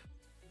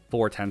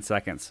 for 10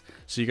 seconds.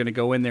 So you're going to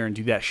go in there and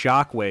do that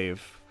Shockwave.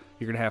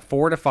 You're going to have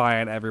Fortify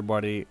on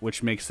everybody,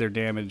 which makes their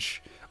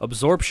damage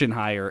absorption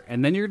higher.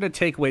 And then you're going to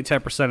take away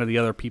 10% of the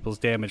other people's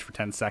damage for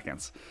 10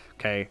 seconds.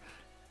 Okay.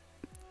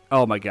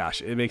 Oh my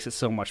gosh, it makes it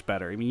so much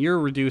better. I mean, you're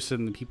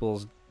reducing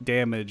people's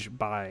damage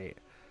by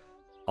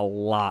a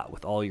lot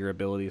with all your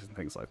abilities and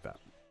things like that.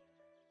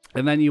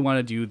 And then you want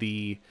to do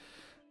the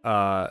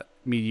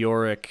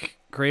Meteoric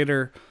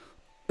Crater.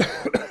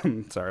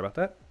 Sorry about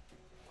that.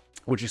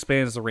 Which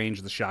expands the range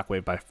of the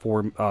Shockwave by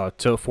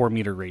to a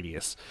 4-meter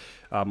radius,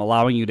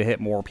 allowing you to hit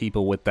more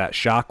people with that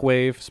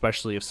Shockwave,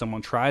 especially if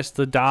someone tries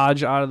to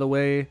dodge out of the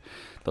way.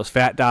 Those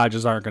fat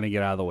dodges aren't going to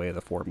get out of the way of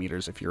the 4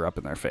 meters if you're up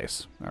in their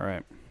face. All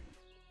right.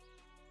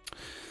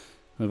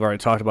 We've already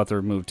talked about the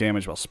removed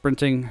damage while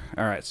sprinting.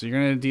 All right, so you're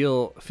going to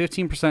deal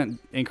 15%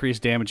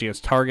 increased damage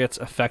against targets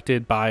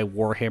affected by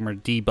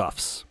Warhammer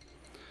debuffs,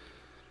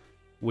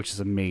 which is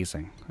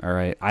amazing. All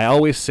right, I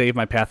always save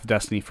my Path of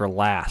Destiny for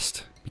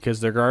last because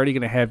they're already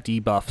going to have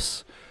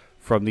debuffs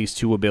from these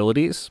 2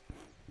 abilities,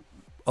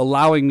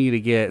 allowing me to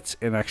get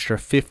an extra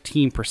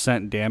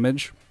 15%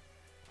 damage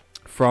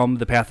from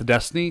the Path of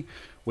Destiny,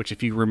 which,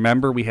 if you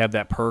remember, we have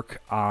that perk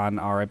on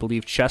our, I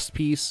believe, chest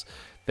piece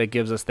that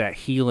gives us that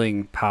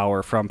healing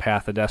power from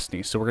Path of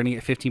Destiny. So we're going to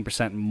get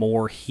 15%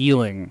 more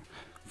healing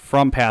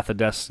from Path of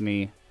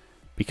Destiny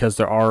because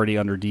they're already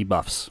under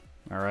debuffs.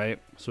 All right,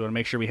 so we want to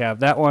make sure we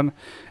have that one,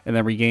 and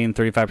then regain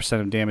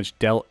 35% of damage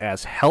dealt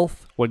as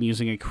health when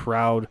using a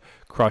Crowd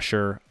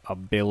Crusher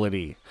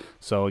ability.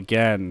 So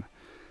again,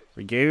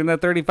 regaining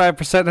that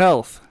 35%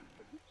 health,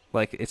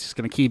 like, it's just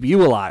going to keep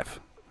you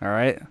alive. All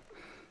right,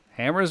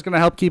 Hammer is going to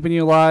help keeping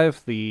you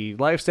alive. The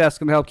life stats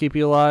going to help keep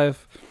you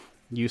alive.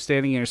 You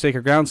standing in your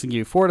sacred grounds can give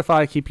you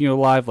Fortify, keeping you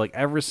alive. Like,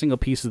 every single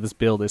piece of this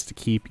build is to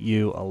keep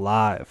you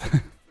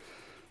alive.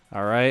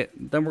 All right,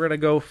 then we're going to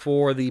go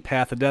for the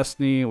Path of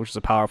Destiny, which is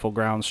a powerful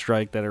ground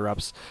strike that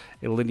erupts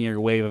a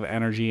linear wave of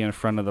energy in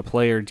front of the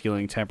player,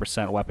 dealing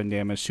 10% weapon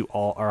damage to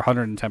all, or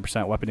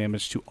 110% weapon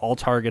damage to all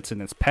targets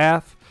in its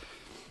path.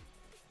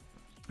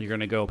 You're going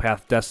to go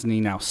Path of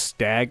Destiny now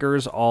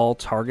staggers all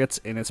targets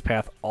in its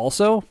path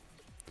also,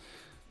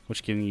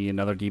 which gives you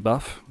another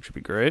debuff, which would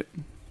be great.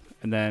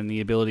 And then the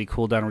ability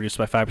cooldown reduced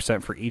by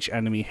 5% for each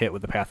enemy hit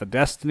with the Path of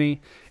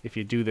Destiny. If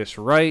you do this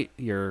right,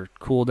 your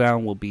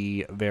cooldown will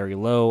be very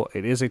low.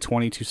 It is a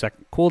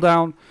 22-second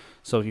cooldown,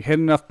 so if you hit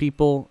enough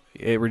people,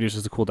 it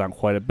reduces the cooldown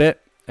quite a bit.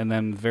 and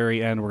then the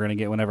very end we're going to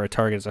get whenever a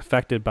target is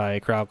affected by a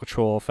crowd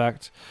control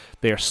effect,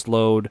 they are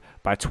slowed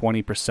by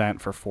 20%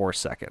 for 4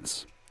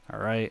 seconds. All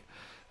right,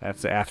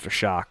 that's the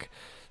aftershock.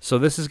 So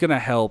this is going to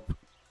help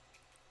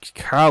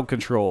crowd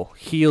control,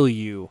 heal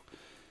you,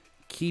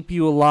 keep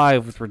you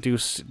alive with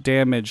reduced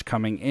damage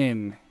coming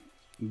in.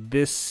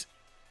 This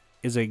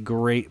is a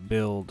great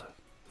build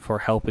for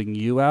helping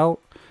you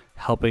out,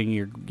 helping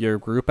your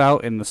group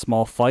out in the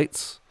small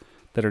fights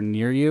that are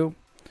near you,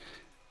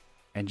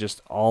 and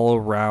just all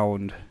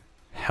around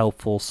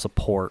helpful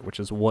support, which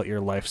is what your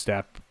life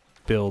stat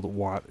build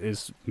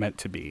is meant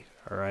to be.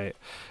 All right,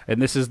 and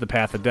this is the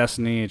Path of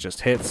Destiny. It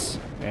just hits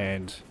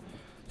and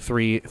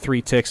three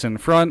ticks in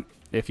front.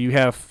 If you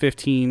have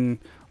 15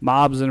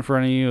 mobs in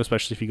front of you,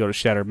 especially if you go to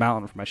Shattered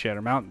Mountain, for my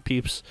Shattered Mountain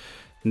peeps,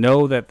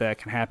 know that that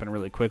can happen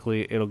really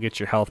quickly. It'll get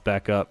your health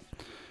back up.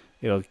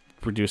 It'll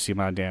reduce the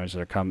amount of damage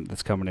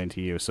that's coming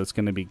into you. So it's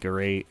going to be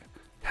great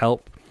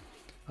help.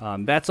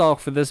 That's all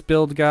for this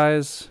build,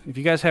 guys. If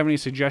you guys have any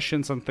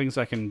suggestions on things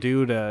I can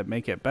do to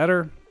make it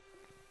better,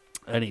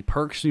 any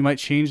perks you might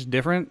change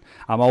different,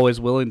 I'm always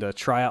willing to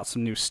try out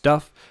some new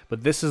stuff.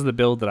 But this is the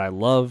build that I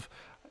love.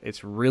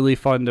 It's really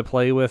fun to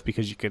play with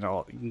because you can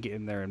get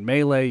in there in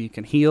melee, you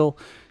can heal,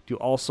 do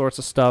all sorts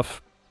of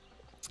stuff,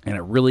 and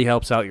it really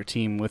helps out your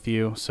team with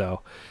you.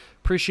 So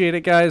appreciate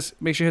it, guys.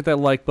 Make sure you hit that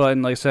like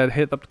button. Like I said,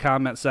 hit up the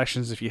comment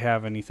sections if you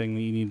have anything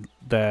that you need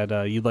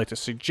that you'd like to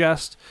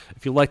suggest.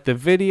 If you like the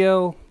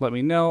video, let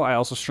me know. I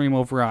also stream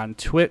over on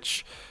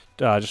Twitch,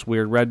 just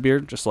Weird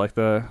Redbeard, just like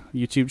the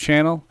YouTube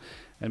channel.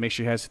 And make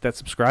sure you guys hit that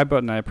subscribe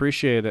button. I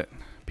appreciate it.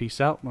 Peace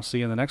out. We'll see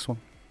you in the next one.